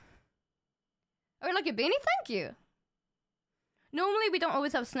 like a beanie? Thank you. Normally, we don't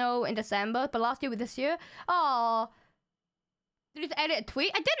always have snow in December, but last year with this year... Aww. Did you just edit a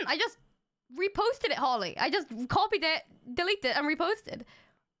tweet? I didn't. I just reposted it, Holly. I just copied it, deleted it, and reposted.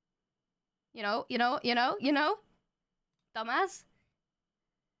 You know? Dumbass.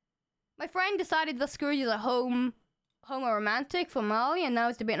 My friend decided the Scrooge is a homo-romantic for Molly, and now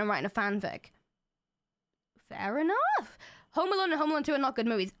he's debating on writing a fanfic. Fair enough. Home Alone and Home Alone 2 are not good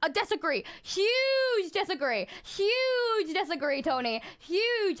movies. I disagree. Huge disagree, Tony.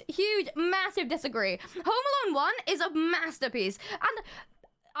 Huge, massive disagree. Home Alone 1 is a masterpiece. And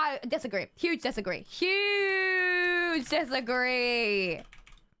I disagree. Huge disagree.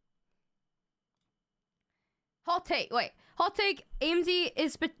 Hot take. Wait. Hot take. Aimsey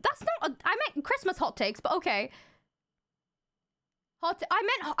is... That's not... I meant Christmas hot takes, but okay. I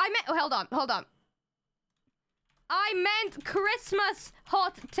meant... Oh, hold on. I meant Christmas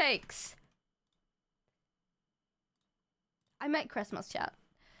hot takes. I make Christmas, chat.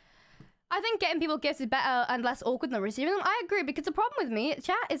 I think getting people gifts is better and less awkward than receiving them. I agree, because the problem with me,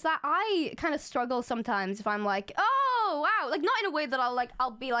 chat, is that I kind of struggle sometimes if I'm like, oh, wow. Like, not in a way that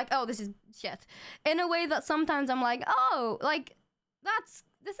I'll be like, oh, this is shit. In a way that sometimes I'm like, oh, like,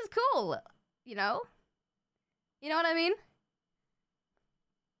 this is cool. You know? You know what I mean?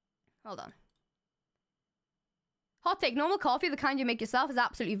 Hold on. Hot take, normal coffee, the kind you make yourself, is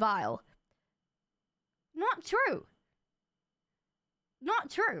absolutely vile. Not true. Not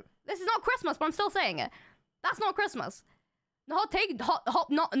true. This is not Christmas, but I'm still saying it. That's not Christmas. The hot take,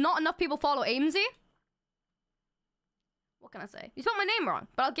 not enough people follow Aimsey. What can I say? You spelled my name wrong,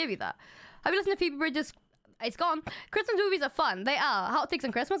 but I'll give you that. Have you listened to Phoebe Bridges? It's gone. Christmas movies are fun. They are. Hot takes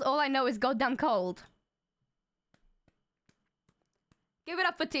on Christmas, all I know is goddamn cold. Give it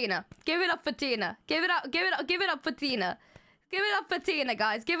up for Tina. Give it up for Tina. Give it up for Tina. Give it up for Tina,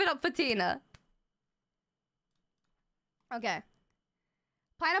 guys. Give it up for Tina. Okay.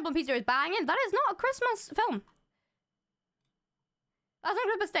 Pineapple on Pizza is banging. That is not a Christmas film. That's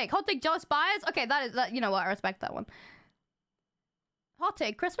not a mistake. Hot take, Joe Spires. Okay, that. You know what? I respect that one. Hot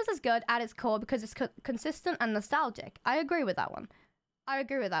take, Christmas is good at its core because it's consistent and nostalgic. I agree with that one. I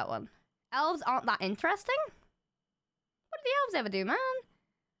agree with that one. Elves aren't that interesting? What do the elves ever do, man?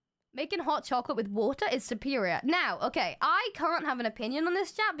 Making hot chocolate with water is superior. Now, okay, I can't have an opinion on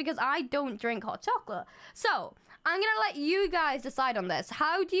this, chat, because I don't drink hot chocolate. So, I'm gonna let you guys decide on this.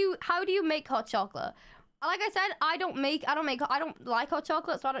 How do you make hot chocolate? Like I said, I don't like hot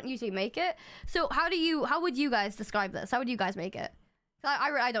chocolate, so I don't usually make it. So, how would you guys describe this? How would you guys make it?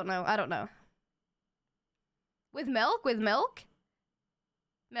 I don't know. I don't know. With milk? With milk?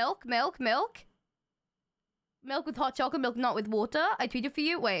 Milk with hot chocolate, milk not with water. I tweeted for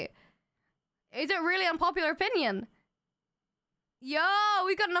you. Wait. Is it really unpopular opinion? Yo,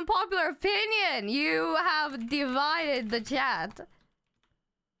 we got an unpopular opinion. You have divided the chat.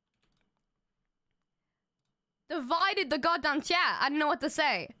 Divided the goddamn chat. I don't know what to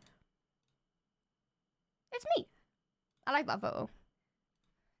say. It's me. I like that photo.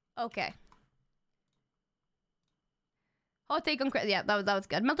 Okay. Hot take on yeah, that was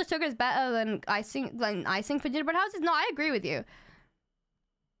good. Melted sugar is better than icing for gingerbread houses. No, I agree with you.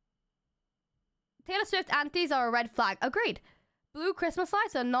 Taylor Swift antis are a red flag. Agreed. Blue Christmas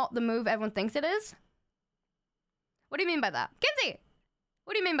lights are not the move everyone thinks it is. What do you mean by that, Kinsey?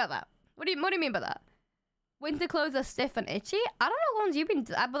 What do you mean by that? What do you mean by that? Winter clothes are stiff and itchy. I don't know what ones you've been,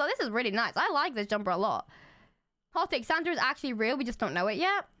 but this is really nice. I like this jumper a lot. Hot take, Santa is actually real. We just don't know it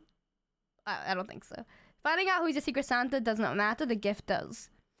yet. I don't think so. Finding out who's a secret Santa does not matter. The gift does.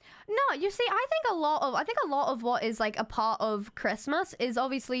 No, you see, I think a lot of what is like a part of Christmas is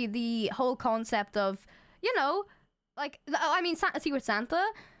obviously the whole concept of, you know, like Secret Santa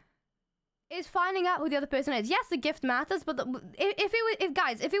is finding out who the other person is. Yes, the gift matters, but if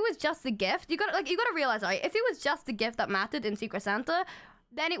it was just the gift, you gotta realize, right? If it was just the gift that mattered in Secret Santa,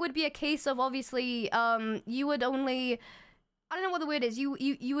 then it would be a case of obviously you would only, I don't know what the word is,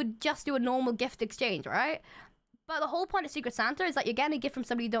 you would just do a normal gift exchange, right? But the whole point of Secret Santa is that you're getting a gift from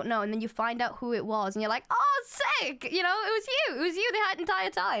somebody you don't know, and then you find out who it was, and you're like, oh, sick! You know, it was you the entire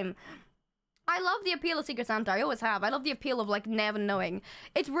time. I love the appeal of Secret Santa. I always have. I love the appeal of, like, never knowing.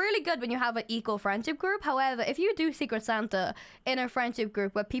 It's really good when you have an equal friendship group. However, if you do Secret Santa in a friendship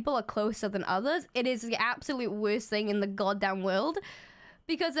group where people are closer than others, it is the absolute worst thing in the goddamn world.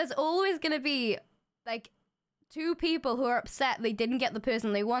 Because there's always going to be, like, two people who are upset they didn't get the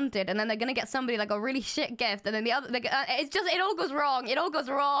person they wanted, and then they're gonna get somebody like a really shit gift, and then the other, it all goes wrong. It all goes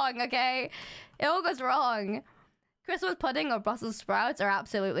wrong, okay? It all goes wrong. Christmas pudding or Brussels sprouts are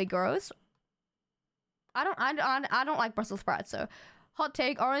absolutely gross. I don't like Brussels sprouts, so. Hot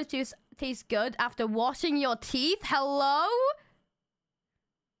take, orange juice tastes good after washing your teeth. Hello?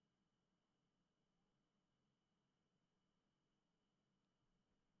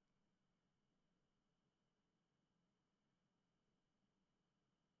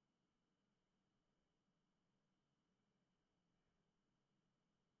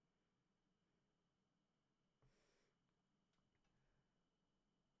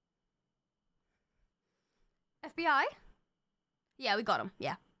 FBI? Yeah, we got him.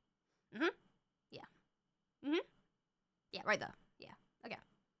 Yeah. Mm-hmm. Yeah. Mm-hmm. Yeah, right there. Yeah. Okay.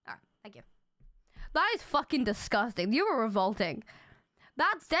 Alright, thank you. That is fucking disgusting. You were revolting.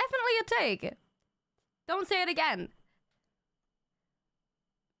 That's definitely a take. Don't say it again.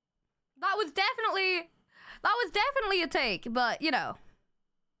 That was definitely a take, but, you know.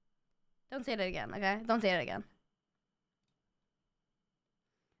 Don't say it again, okay? Don't say it again.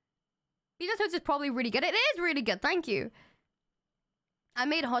 Pizza toast is probably really good. It is really good, thank you. I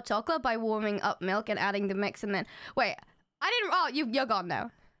made hot chocolate by warming up milk and adding the mix, and then... Wait, I didn't. Oh, you're gone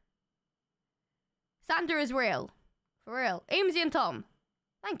now. Santa is real. For real. Aimsey and Tom.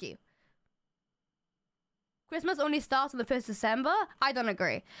 Thank you. Christmas only starts on the 1st December? I don't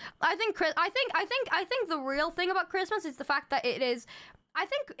agree. I think the real thing about Christmas is the fact that it is. I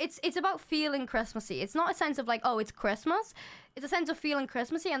think it's about feeling Christmassy. It's not a sense of like, oh, it's Christmas. It's a sense of feeling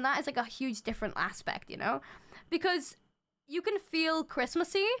Christmassy, and that is like a huge different aspect, you know? Because you can feel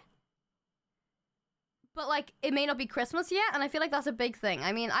Christmassy, but like it may not be Christmas yet, and I feel like that's a big thing.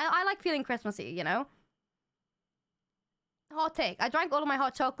 I mean, I like feeling Christmassy, you know? Hot take. I drank all of my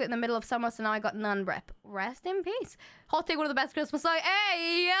hot chocolate in the middle of summer, so now I got none. Rest in peace. Hot take, one of the best Christmas songs.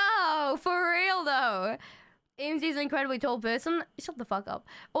 Hey, yo! For real, though. Aimsey is an incredibly tall person. Shut the fuck up.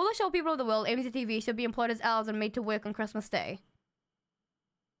 All the short people of the world, Aimsey TV, should be employed as elves and made to work on Christmas Day.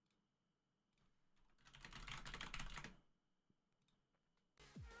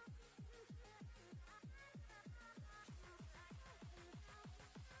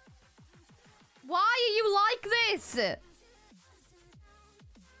 Why are you like this?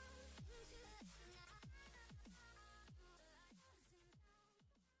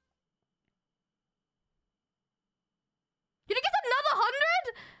 Did you get another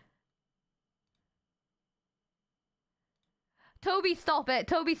 100? Toby, stop it.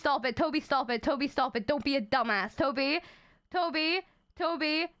 Toby, stop it. Toby, stop it. Toby, stop it. Don't be a dumbass. Toby. Toby.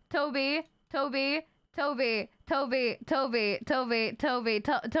 Toby. Toby. Toby. Toby. Toby. Toby. Toby. Toby.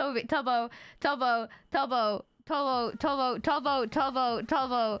 Toby. Tubbo. Tubbo. Tubbo. Tubbo. Tubbo. Tubbo. Tubbo.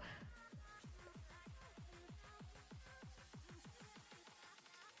 Tubbo.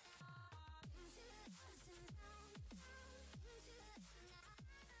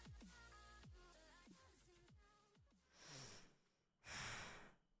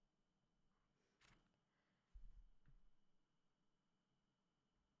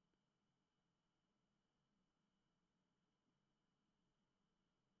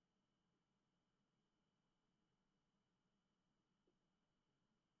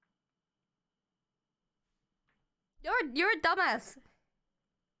 You're a dumbass.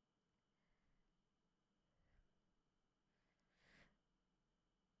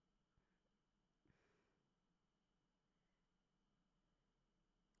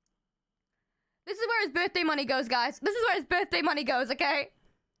 This is where his birthday money goes, guys. This is where his birthday money goes, okay?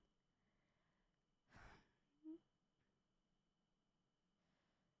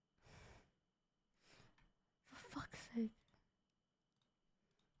 For fuck's sake.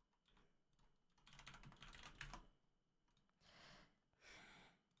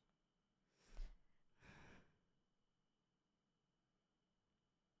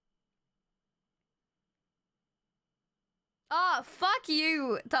 Oh, fuck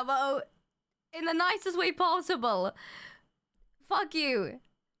you, Tubbo. In the nicest way possible. Fuck you.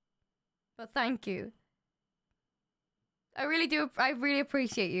 But thank you. I really do. I really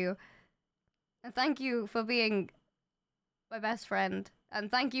appreciate you. And thank you for being my best friend. And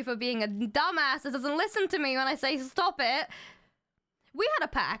thank you for being a dumbass that doesn't listen to me when I say stop it. We had a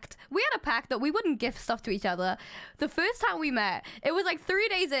pact. We had a pact that we wouldn't gift stuff to each other. The first time we met, it was like 3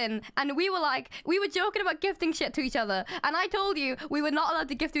 days in, and we were joking about gifting shit to each other. And I told you we were not allowed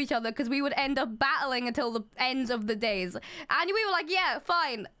to gift to each other because we would end up battling until the ends of the days. And we were like, yeah,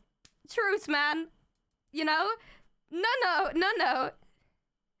 fine. Truce, man. You know? No.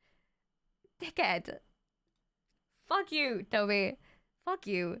 Dickhead. Fuck you, Toby. Fuck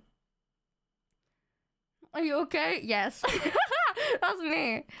you. Are you okay? Yes. That's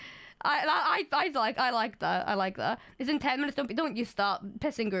me. I like that. I like that. It's in 10 minutes. Don't you start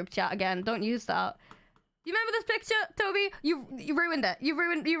pissing group chat again. Don't you start. You remember this picture, Toby? You ruined it. You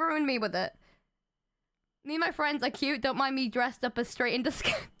ruined me with it. Me and my friends are cute. Don't mind me dressed up as straight into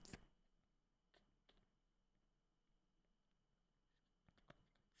skins.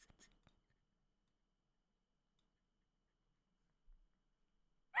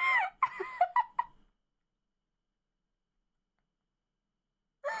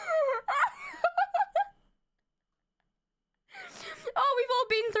 Oh, we've all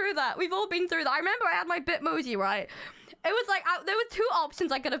been through that. We've all been through that. I remember I had my Bitmoji, right? It was like, there were 2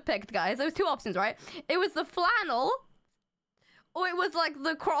 options I could have picked, guys. There was 2 options, right? It was the flannel, or it was like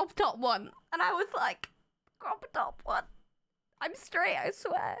the crop top one. And I was like, crop top one. I'm straight, I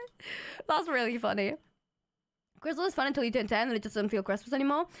swear. That's really funny. Christmas is fun until you turn 10 and it just doesn't feel Christmas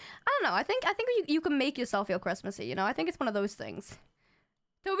anymore. I don't know. I think you can make yourself feel Christmassy, you know? I think it's one of those things.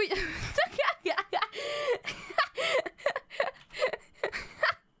 Toby...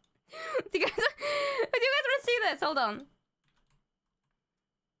 do you guys want to see this? Hold on.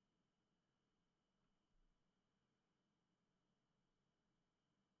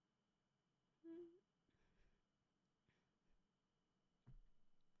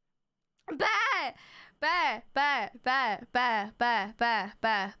 Bear! Bear! Bear! Bear! Bear! Bear! Bear!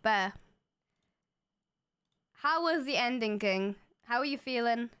 Bear! Bear! How was the ending, King? How are you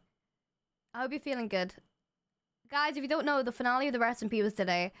feeling? I hope you're feeling good. Guys, if you don't know, the finale of The Rest in Peace was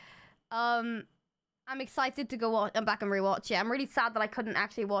today. I'm excited to go back and rewatch it. I'm really sad that I couldn't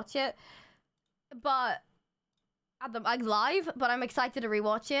actually watch it. But... like live, but I'm excited to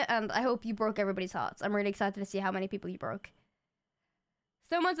rewatch it, and I hope you broke everybody's hearts. I'm really excited to see how many people you broke.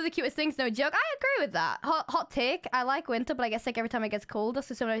 Snowman's are the cutest things, no joke. I agree with that. Hot take. I like winter, but I get sick every time it gets colder,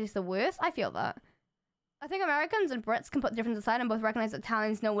 so sometimes it's the worst. I feel that. I think Americans and Brits can put the difference aside and both recognize that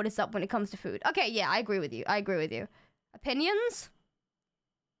Italians know what is up when it comes to food. Okay, yeah, I agree with you. I agree with you. Opinions?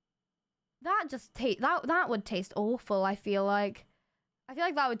 That just that would taste awful, I feel like. I feel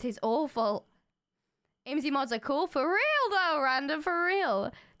like that would taste awful. Aimsey mods are cool. For real, though, Random. For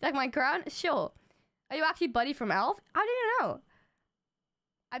real. Like my crown? Sure. Are you actually Buddy from Elf? I didn't know.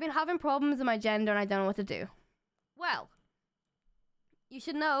 I've been having problems with my gender and I don't know what to do. Well, you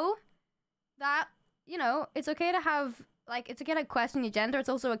should know that, you know, it's okay to have, like, it's okay to question your gender. It's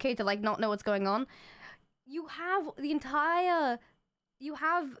also okay to, like, not know what's going on. You have your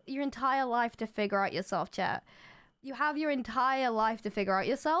entire life to figure out yourself, chat. You have your entire life to figure out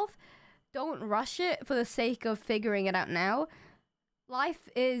yourself. Don't rush it for the sake of figuring it out now. Life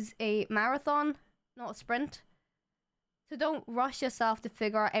is a marathon, not a sprint. So don't rush yourself to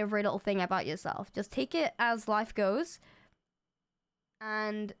figure out every little thing about yourself. Just take it as life goes.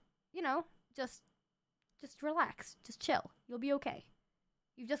 And, you know, just relax. Just chill. You'll be okay.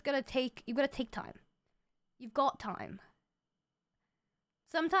 You've got to take time. You've got time.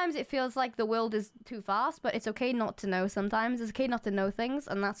 Sometimes it feels like the world is too fast, but it's okay not to know sometimes. It's okay not to know things,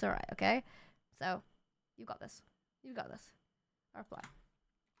 and that's alright, okay? So, you got this. You got this. Our plan.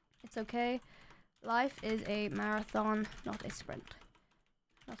 It's okay. Life is a marathon, not a sprint.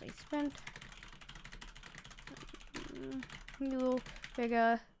 Not a sprint. You'll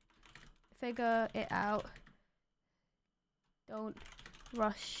figure it out. Don't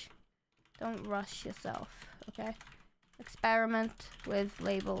rush yourself, okay? Experiment with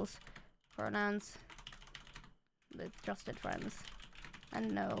labels, pronouns, with trusted friends,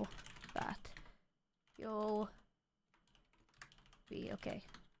 and know that you'll be okay.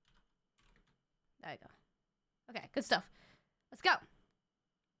 There you go. Okay, good stuff. Let's go.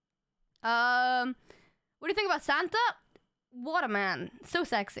 What do you think about Santa? What a man. So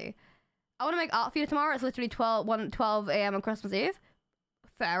sexy. I want to make art for you tomorrow. It's literally 12 a.m. on Christmas Eve.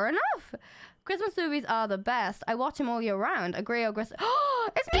 Fair enough. Christmas movies are the best. I watch them all year round. Agree or Chris? Oh,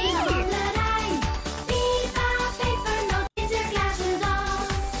 it's me!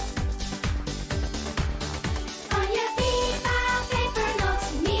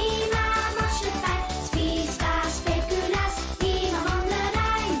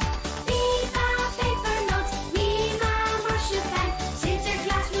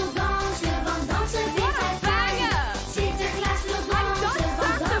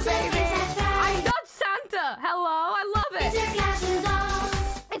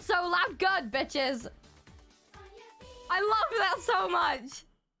 Good, bitches. I love that so much.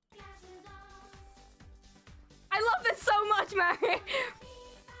 I love this so much, Mary.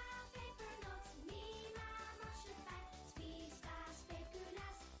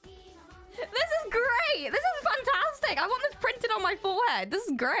 This is great. This is fantastic. I want this printed on my forehead. This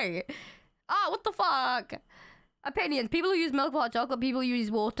is great. Ah, what the fuck? Opinions. People who use milk for hot chocolate. People who use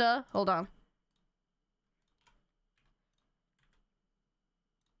water. Hold on.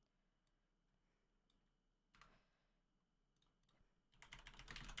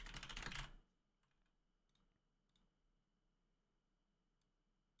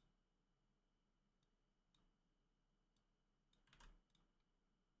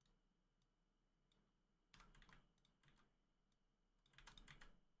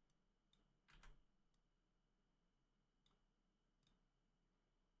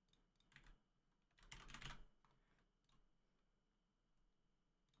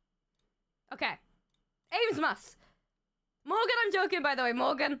 Okay. AIMSMAS. Morgan, I'm joking, by the way.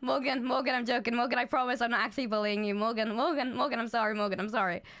 Morgan, I'm joking. Morgan, I promise I'm not actually bullying you. Morgan, I'm sorry, Morgan, I'm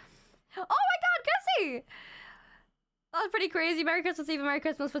sorry. Oh my god, Gussie! That's pretty crazy. Merry Christmas Eve and Merry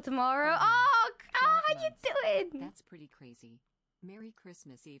Christmas for tomorrow. Oh, how you doing? That's pretty crazy. Merry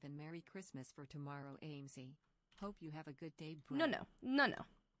Christmas Eve and Merry Christmas for tomorrow, Aimsey. Hope you have a good day, bro. No.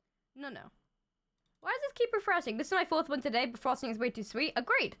 Why does this keep refreshing? This is my 4th one today, but frosting is way too sweet.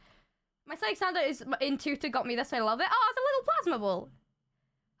 Agreed. My Psychic Santa is in Tutor got me this. I love it. Oh, it's a little plasma ball.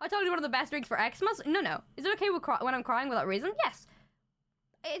 I told you one of the best drinks for Xmas. No. Is it okay when I'm crying without reason? Yes.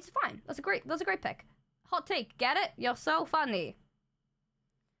 It's fine. That's a great pick. Hot take. Get it? You're so funny.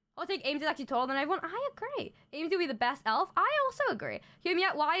 Hot take Aimsey's actually taller than everyone. I agree. Aimsey will be the best elf. I also agree. Hear me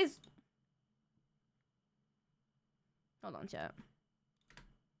out. Why is... Hold on, chat.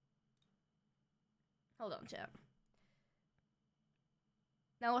 Hold on, chat.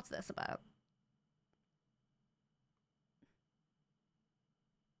 Now, what's this about?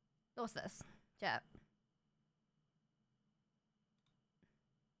 What's this? Chat.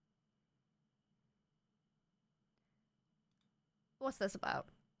 What's this about?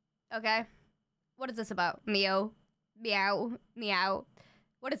 Okay. What is this about? Meow. Meow. Meow.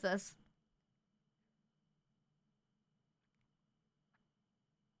 What is this?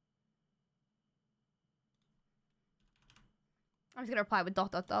 I'm just gonna reply with ... I'm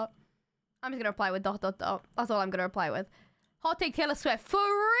just gonna reply with ... That's all I'm gonna reply with. Hot take Taylor Swift. For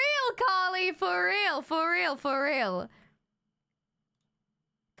real, Carly! For real, for real, for real.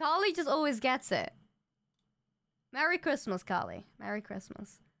 Carly just always gets it. Merry Christmas, Carly. Merry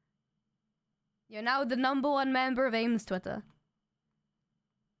Christmas. You're now the #1 member of AIMS Twitter.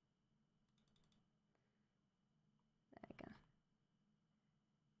 There you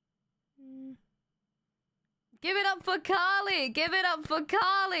go. Give it up for Carly! Give it up for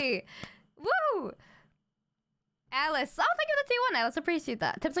Carly! Woo! Alice. Oh, thank you for the T1, Alice. Appreciate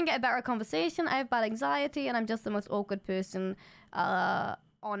that. Tips on getting better at conversation. I have bad anxiety and I'm just the most awkward person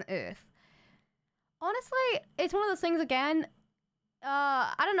on earth. Honestly, it's one of those things again.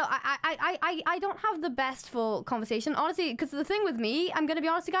 I don't know. I don't have the best for conversation, honestly, because the thing with me, I'm gonna be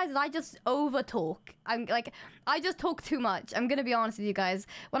honest with you guys, is I just over talk. I just talk too much. I'm gonna be honest with you guys.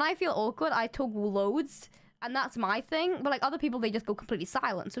 When I feel awkward, I talk loads, and that's my thing. But like other people, they just go completely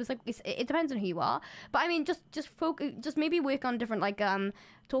silent. So it's like it depends on who you are. But I mean, just focus, just maybe work on different like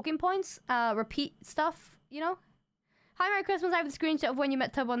talking points, repeat stuff. You know. Hi, Merry Christmas. I have a screenshot of when you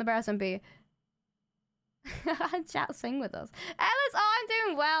met Tubbo on the Bear SMP. Chat, sing with us. Alice, oh, I'm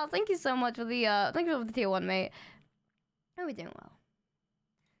doing well. Thank you so much for the thank you for the tier 1, mate. How are we doing well?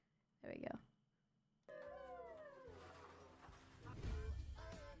 There we go.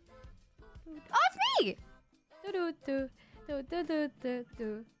 Oh, it's me!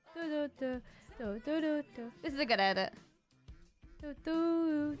 This is a good edit.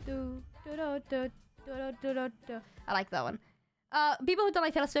 I like that one. People who don't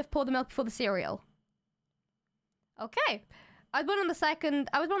like Taylor Swift pour the milk before the cereal. Okay. I was born on the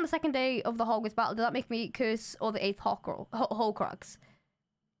second day of the Hogwarts battle. Does that make me curse or the 8th Horcrux?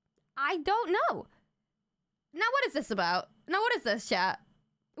 I don't know. Now what is this about? Now what is this, chat?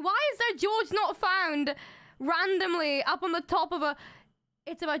 Why is there George not found randomly up on the top of a...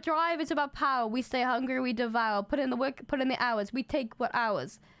 It's about drive, it's about power. We stay hungry, we devour. Put in the work, put in the hours. We take what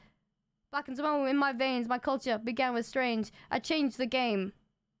hours. Black and Samoan in my veins. My culture began with strange. I changed the game.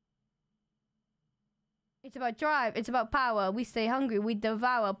 It's about drive, it's about power. We stay hungry, we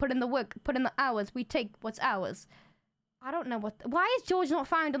devour. Put in the work, put in the hours. We take what's ours. I don't know what... Why is George not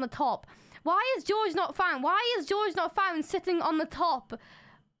found on the top? Why is George not found? Why is George not found sitting on the top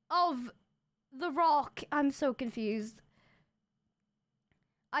of the rock? I'm so confused.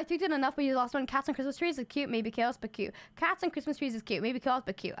 I tweeted enough, but you lost one. Cats and Christmas trees is cute, maybe chaos, but cute. Cats and Christmas trees is cute, maybe chaos,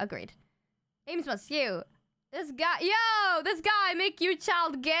 but cute. Agreed. AIMSMAS, you. This guy... Yo! This guy make your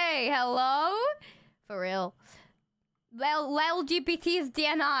child gay. Hello? For real. LGBT's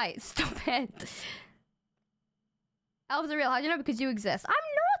DNI. Stop it. Elves are real. How do you know? Because you exist. I'm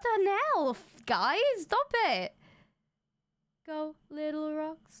not an elf, guys. Stop it. Go, little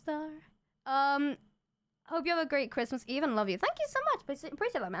rock star. Hope you have a great Christmas Eve and love you. Thank you so much.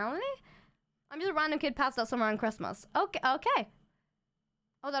 Appreciate that, Melanie. I'm just a random kid passed out somewhere on Christmas. Okay, okay.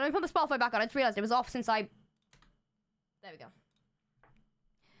 Hold on, let me put the Spotify back on. I just realized it was off since I... There we go.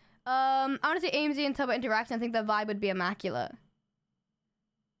 I want to see Aimsey and Tubbo interaction. I think the vibe would be immaculate.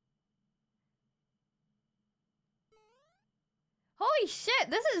 Holy shit! Is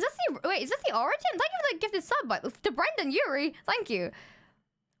this the origin? Thank you for the gifted sub, but to Brendan Yuri. Thank you.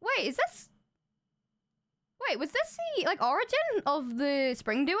 Wait, is this? Wait, was this the like origin of the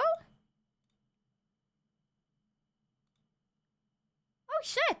spring duo? Oh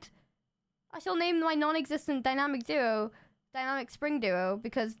shit! I shall name my non-existent dynamic spring duo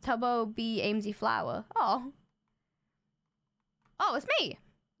because Tubbo be Aimsey Flower. Oh. Oh, it's me.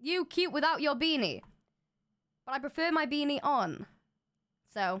 You cute without your beanie. But I prefer my beanie on.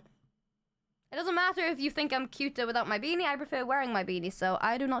 So, it doesn't matter if you think I'm cuter without my beanie. I prefer wearing my beanie, so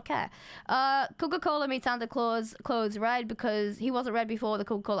I do not care. Coca-Cola made Santa Claus clothes red because he wasn't red before the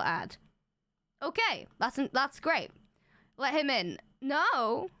Coca-Cola ad. Okay, that's great. Let him in.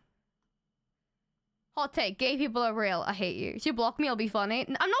 No. Hot take, gay people are real. I hate you. If you block me, it'll be funny.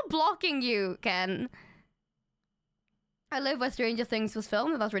 I'm not blocking you, Ken. I live where Stranger Things was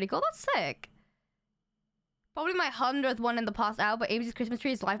filmed, and that's really cool. That's sick. Probably my 100th one in the past hour, but Aimsey's Christmas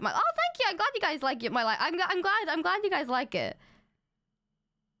tree is life. Oh, thank you. I'm glad you guys like it. I'm glad you guys like it.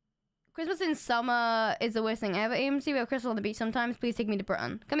 Christmas in summer is the worst thing ever, Aimsey. We have Christmas on the beach sometimes. Please take me to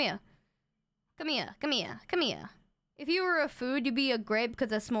Britain. Come here. Come here. Come here. Come here. If you were a food, you'd be a grape because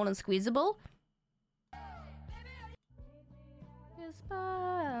they're small and squeezable.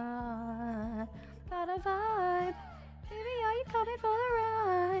 Got a vibe. Baby, are you coming for the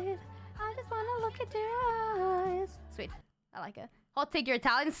ride? I just want to look at your eyes. Sweet. I like it. Hot take, you're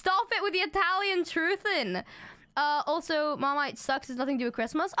Italian. Stop it with the Italian truthing. Also, Marmite sucks. Has nothing to do with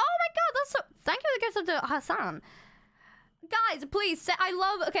Christmas. Oh my god, that's so... Thank you for the gifts up to Hassan. Guys, please, I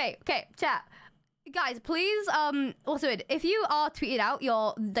love... Okay, chat. Guys, please, also, if you are tweeted out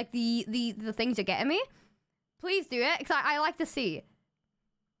your, like, the things you're getting me, please do it, because I like to see.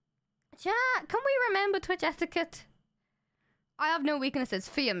 Chat, can we remember Twitch etiquette? I have no weaknesses.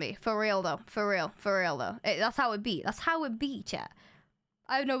 Fear me. For real, though. For real, though. That's how it be. That's how it be, chat.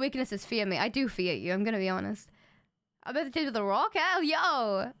 I have no weaknesses. Fear me. I do fear you. I'm gonna be honest. I'm about to take with the rock. Hell,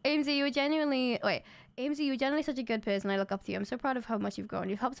 yo! Aimsey, you were genuinely... Wait. Aimsey, you're genuinely such a good person. I look up to you. I'm so proud of how much you've grown.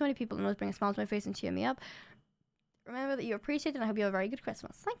 You've helped so many people and always bring a smile to my face and cheer me up. Remember that you appreciate it, and I hope you have a very good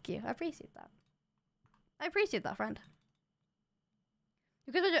Christmas. Thank you. I appreciate that. I appreciate that, friend.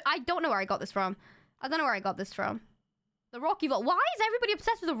 Because I don't know where I got this from. I don't know where I got this from. The Rock Evil. Why is everybody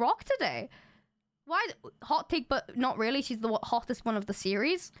obsessed with The Rock today? Why? Hot take, but not really. She's the hottest one of the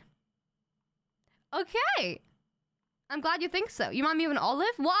series. Okay. I'm glad you think so. You remind me of an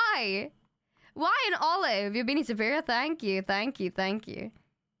Olive? Why? Why an Olive? You're being severe. Thank you. Thank you. Thank you.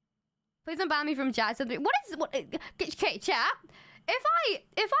 Please don't ban me from chat. What is... What? Okay, chat. If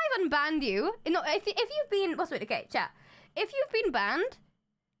I've unbanned you... No, if you've been... What's it? Okay, chat. If you've been banned...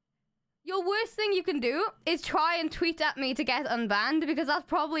 Your worst thing you can do is try and tweet at me to get unbanned, because that's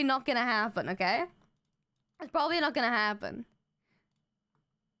probably not gonna happen, okay? It's probably not gonna happen.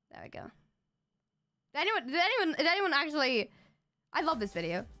 There we go. Did anyone actually... I love this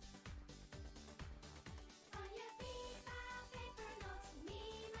video.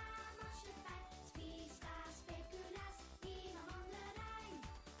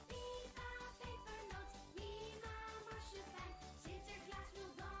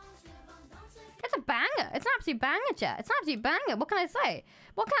 It's a banger. It's an absolute banger, chat. It's an absolute banger. What can I say?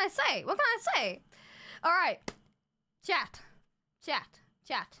 What can I say? What can I say? All right. Chat.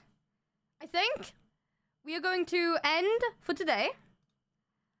 I think we are going to end for today.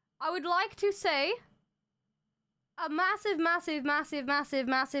 I would like to say a massive,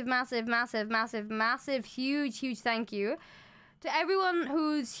 huge thank you to everyone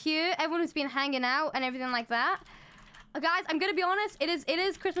who's here, everyone who's been hanging out and everything like that. Guys, I'm gonna be honest, it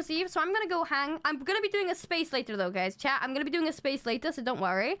is Christmas Eve, so I'm gonna go hang. I'm gonna be doing a space later though, guys. Chat, I'm gonna be doing a space later, so don't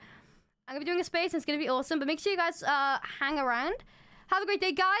worry. I'm gonna be doing a space and it's gonna be awesome, but make sure you guys hang around. Have a great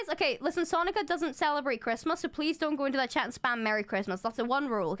day, guys. Okay, listen, Sonica doesn't celebrate Christmas, so please don't go into that chat and spam Merry Christmas. That's the one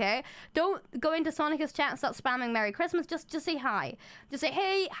rule, okay? Don't go into Sonica's chat and start spamming Merry Christmas. Just say hi. Just say,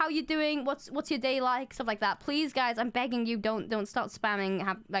 hey, how you doing? What's your day like? Stuff like that. Please, guys, I'm begging you, don't start spamming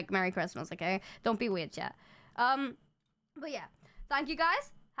like Merry Christmas, okay? Don't be weird, chat. But yeah, thank you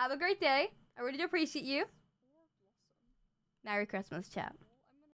guys. Have a great day. I really do appreciate you. Merry Christmas, chat.